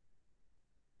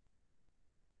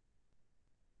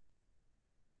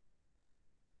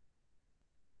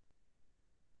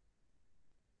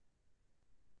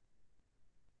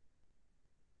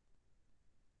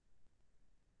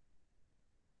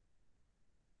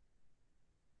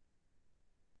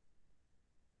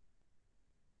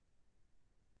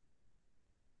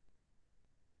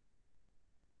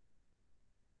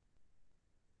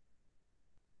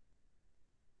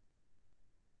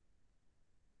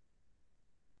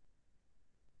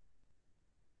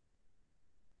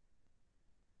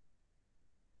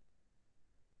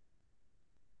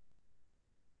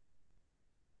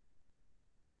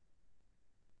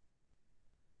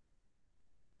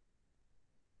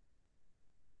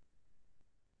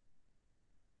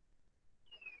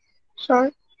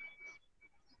Sir,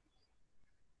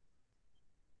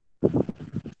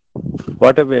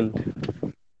 What happened?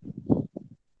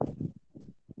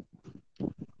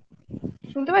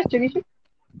 শুনতে পাচ্ছ কিছু?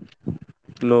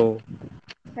 No.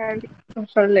 হ্যাঁ,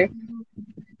 sorry,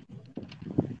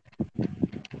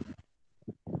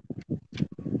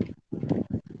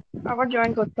 আবার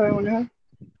join করতে হবে মনে হয়।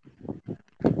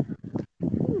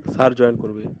 Sir join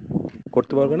করবে,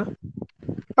 করতে পারবে না?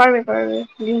 পারবে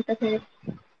লিঙ্কটা থেকে।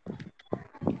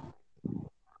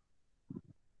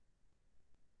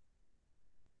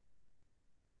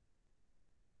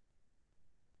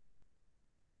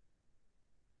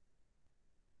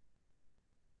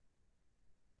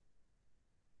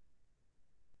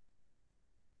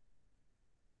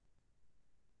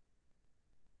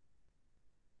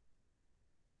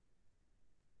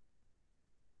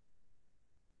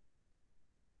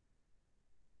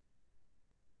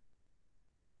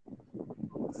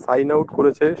 সাইন আউট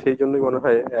করেছে, সেই জন্যই মনে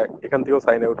হয় এখান থেকেও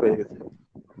সাইন আউট হয়ে গেছে।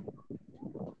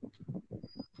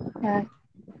 হ্যাঁ,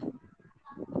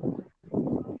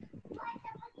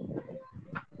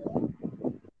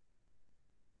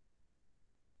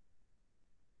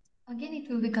 Again, it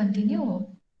will be continue.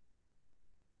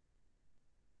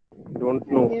 Don't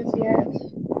know. yes.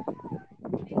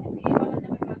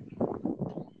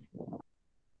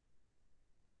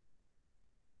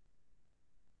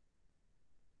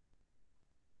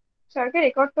 স্যারকে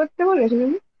রেকর্ড করতে বলেছো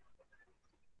তুমি?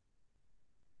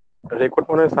 রেকর্ড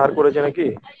মনে হয় স্যার করেছে নাকি?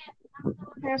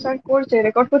 হ্যাঁ স্যার করছে,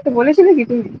 রেকর্ড করতে বলেছিলে কি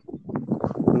তুমি?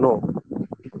 নো,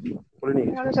 বলিনি।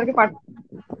 তাহলে স্যারকে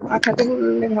পাঠাতে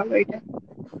বললে ভালো এটা,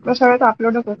 तो सर तो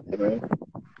अपलोड करते पारे।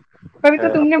 कभी तो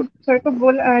तुमने सर को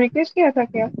बोला, रिक्वेस्ट किया था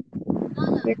क्या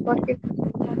रिकॉर्ड के?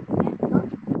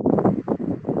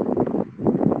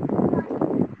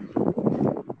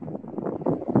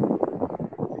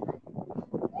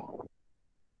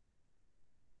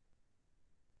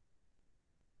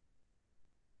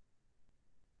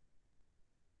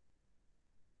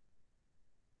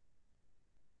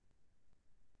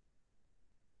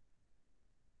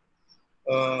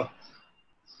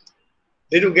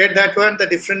 Did you get that one? The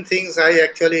different things, I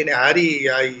actually in a hurry,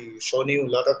 I shown you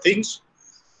a lot of things.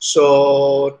 So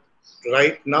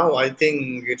right now, I think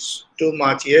it's too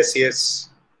much. Yes, you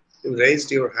raised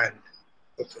your hand.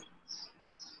 Okay.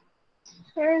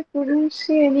 Sir, I couldn't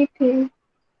see anything.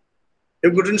 You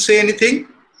couldn't say anything?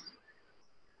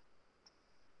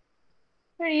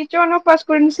 Sir, each one of us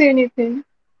couldn't see anything.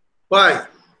 Why?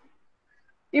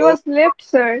 He was left,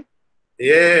 sir.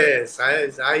 Yes, I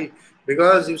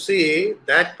because you see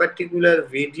that particular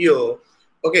video.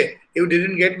 Okay, you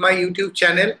didn't get my YouTube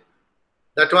channel,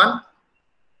 that one?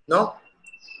 No?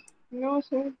 No,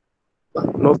 sir.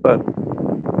 No, sir.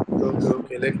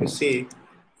 Okay, let me see.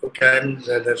 Okay, I'm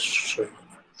rather showing.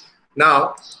 Now,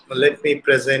 let me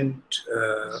present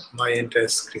my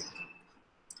entire screen.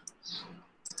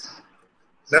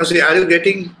 Now, see, are you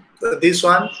getting this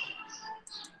one?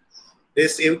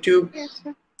 This YouTube? Yes,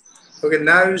 sir. Okay,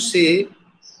 now you see,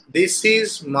 this is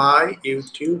my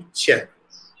YouTube channel.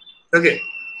 Okay,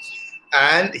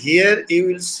 and here you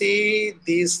will see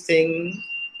this thing,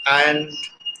 and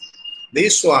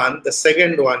this one, the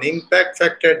second one, impact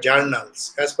factor journals,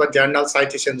 as per journal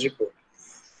citation report.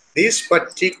 This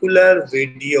particular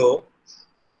video,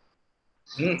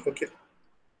 okay.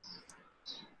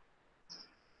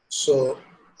 So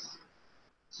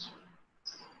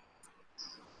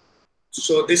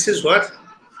this is what?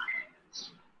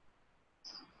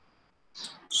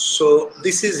 So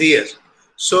this is here.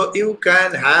 So you can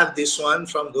have this one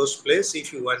from those places if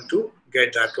you want to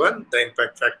get that one, the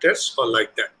impact factors or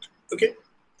like that. Okay.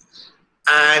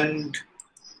 And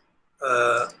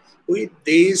with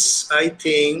this, I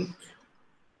think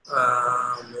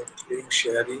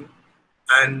sharing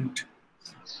and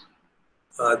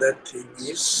other thing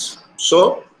is,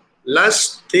 so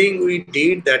last thing we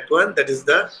did that one, that is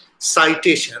the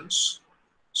citations.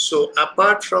 So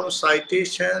apart from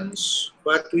citations,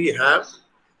 what we have,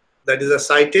 that is a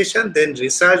citation, then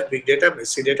research, big data,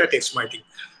 messy data, text mining.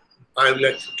 I will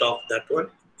like to talk that one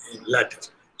later.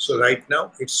 So right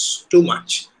now it's too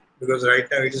much because right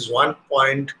now it is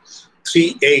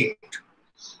 1.38.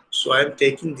 So I'm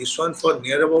taking this one for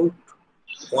near about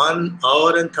 1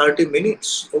 hour and 30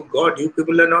 minutes. Oh God, you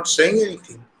people are not saying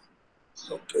anything.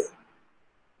 Okay.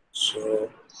 So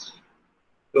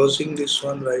closing this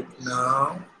one right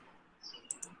now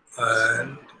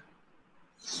and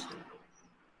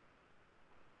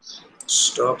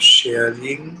stop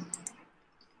sharing.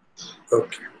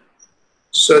 Okay.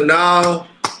 So now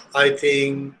I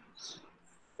think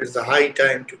it's the high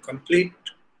time to complete.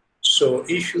 So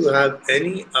if you have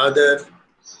any other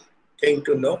thing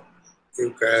to know, you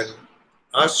can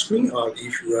ask me, or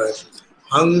if you are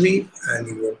hungry and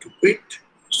you want to quit,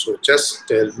 so just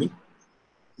tell me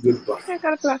goodbye. হ্যাঁ,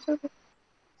 কাল class হবে।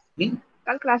 Hmm?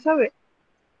 কাল class হবে?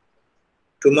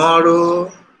 Tomorrow,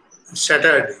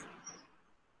 Saturday.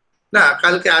 না,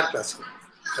 কালকে আর class হবে।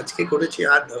 আজকে করেছি,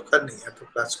 আর দরকার নেই এত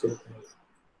ক্লাস করে কোনো লাভ।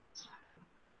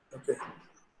 ওকে,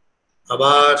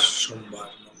 আবার সোমবার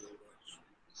মঙ্গলবার।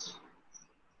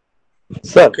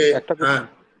 স্যার ওকে, একটা হ্যাঁ।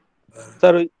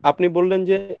 স্যার আপনি বললেন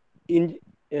যে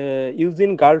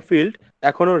ইউজিন গারফিল্ড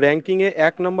এখনো র্যাঙ্কিং এ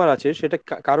 1 নাম্বার আছে, সেটা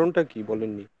কারণটা কি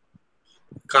বলেননি?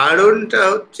 কারণটা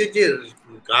হচ্ছে যে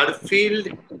Garfield,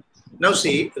 now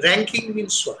see, ranking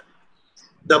means what?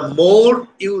 The more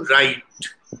you write,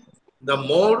 the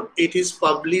more it is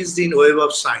published in Web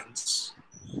of Science,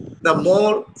 the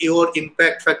more your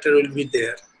impact factor will be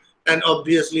there, and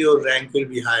obviously your rank will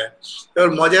be higher. Your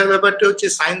মজার ব্যাপারটা হচ্ছে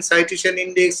Science Citation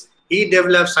Index, he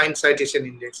developed Science Citation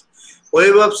Index.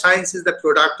 Web of Science is the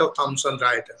product of Thomson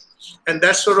Reuters, and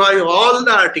that's why all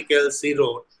the articles he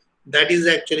wrote, that is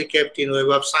actually kept in Web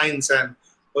of Science, and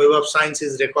Web of Science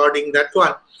is recording that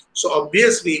one. So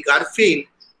obviously Garfield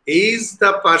is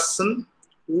the person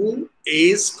who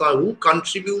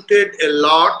contributed a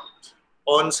lot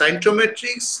on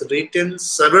cytometrics, written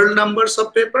several numbers of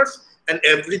papers, and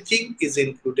everything is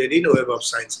included in Web of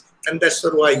Science, and that's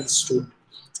why he stood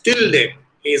till date.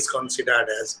 He is considered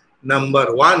as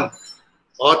 #1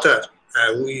 author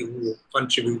who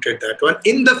contributed that one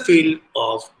in the field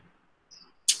of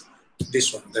this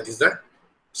one, that is the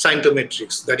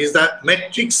cytometrics, that is the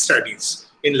metric studies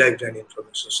in library and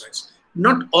information science.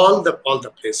 Not all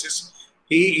the places.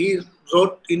 He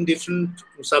wrote in different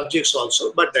subjects also,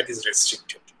 but that is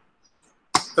restricted.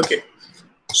 Okay,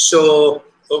 so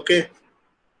okay,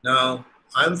 now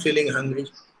I'm feeling hungry.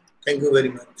 Thank you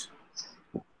very much.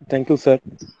 Thank you, sir.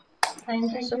 Thank you,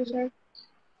 Thank you, sir. sir.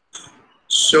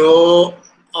 So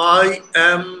I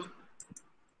am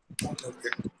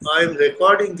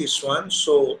recording this one,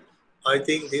 so I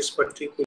think this particular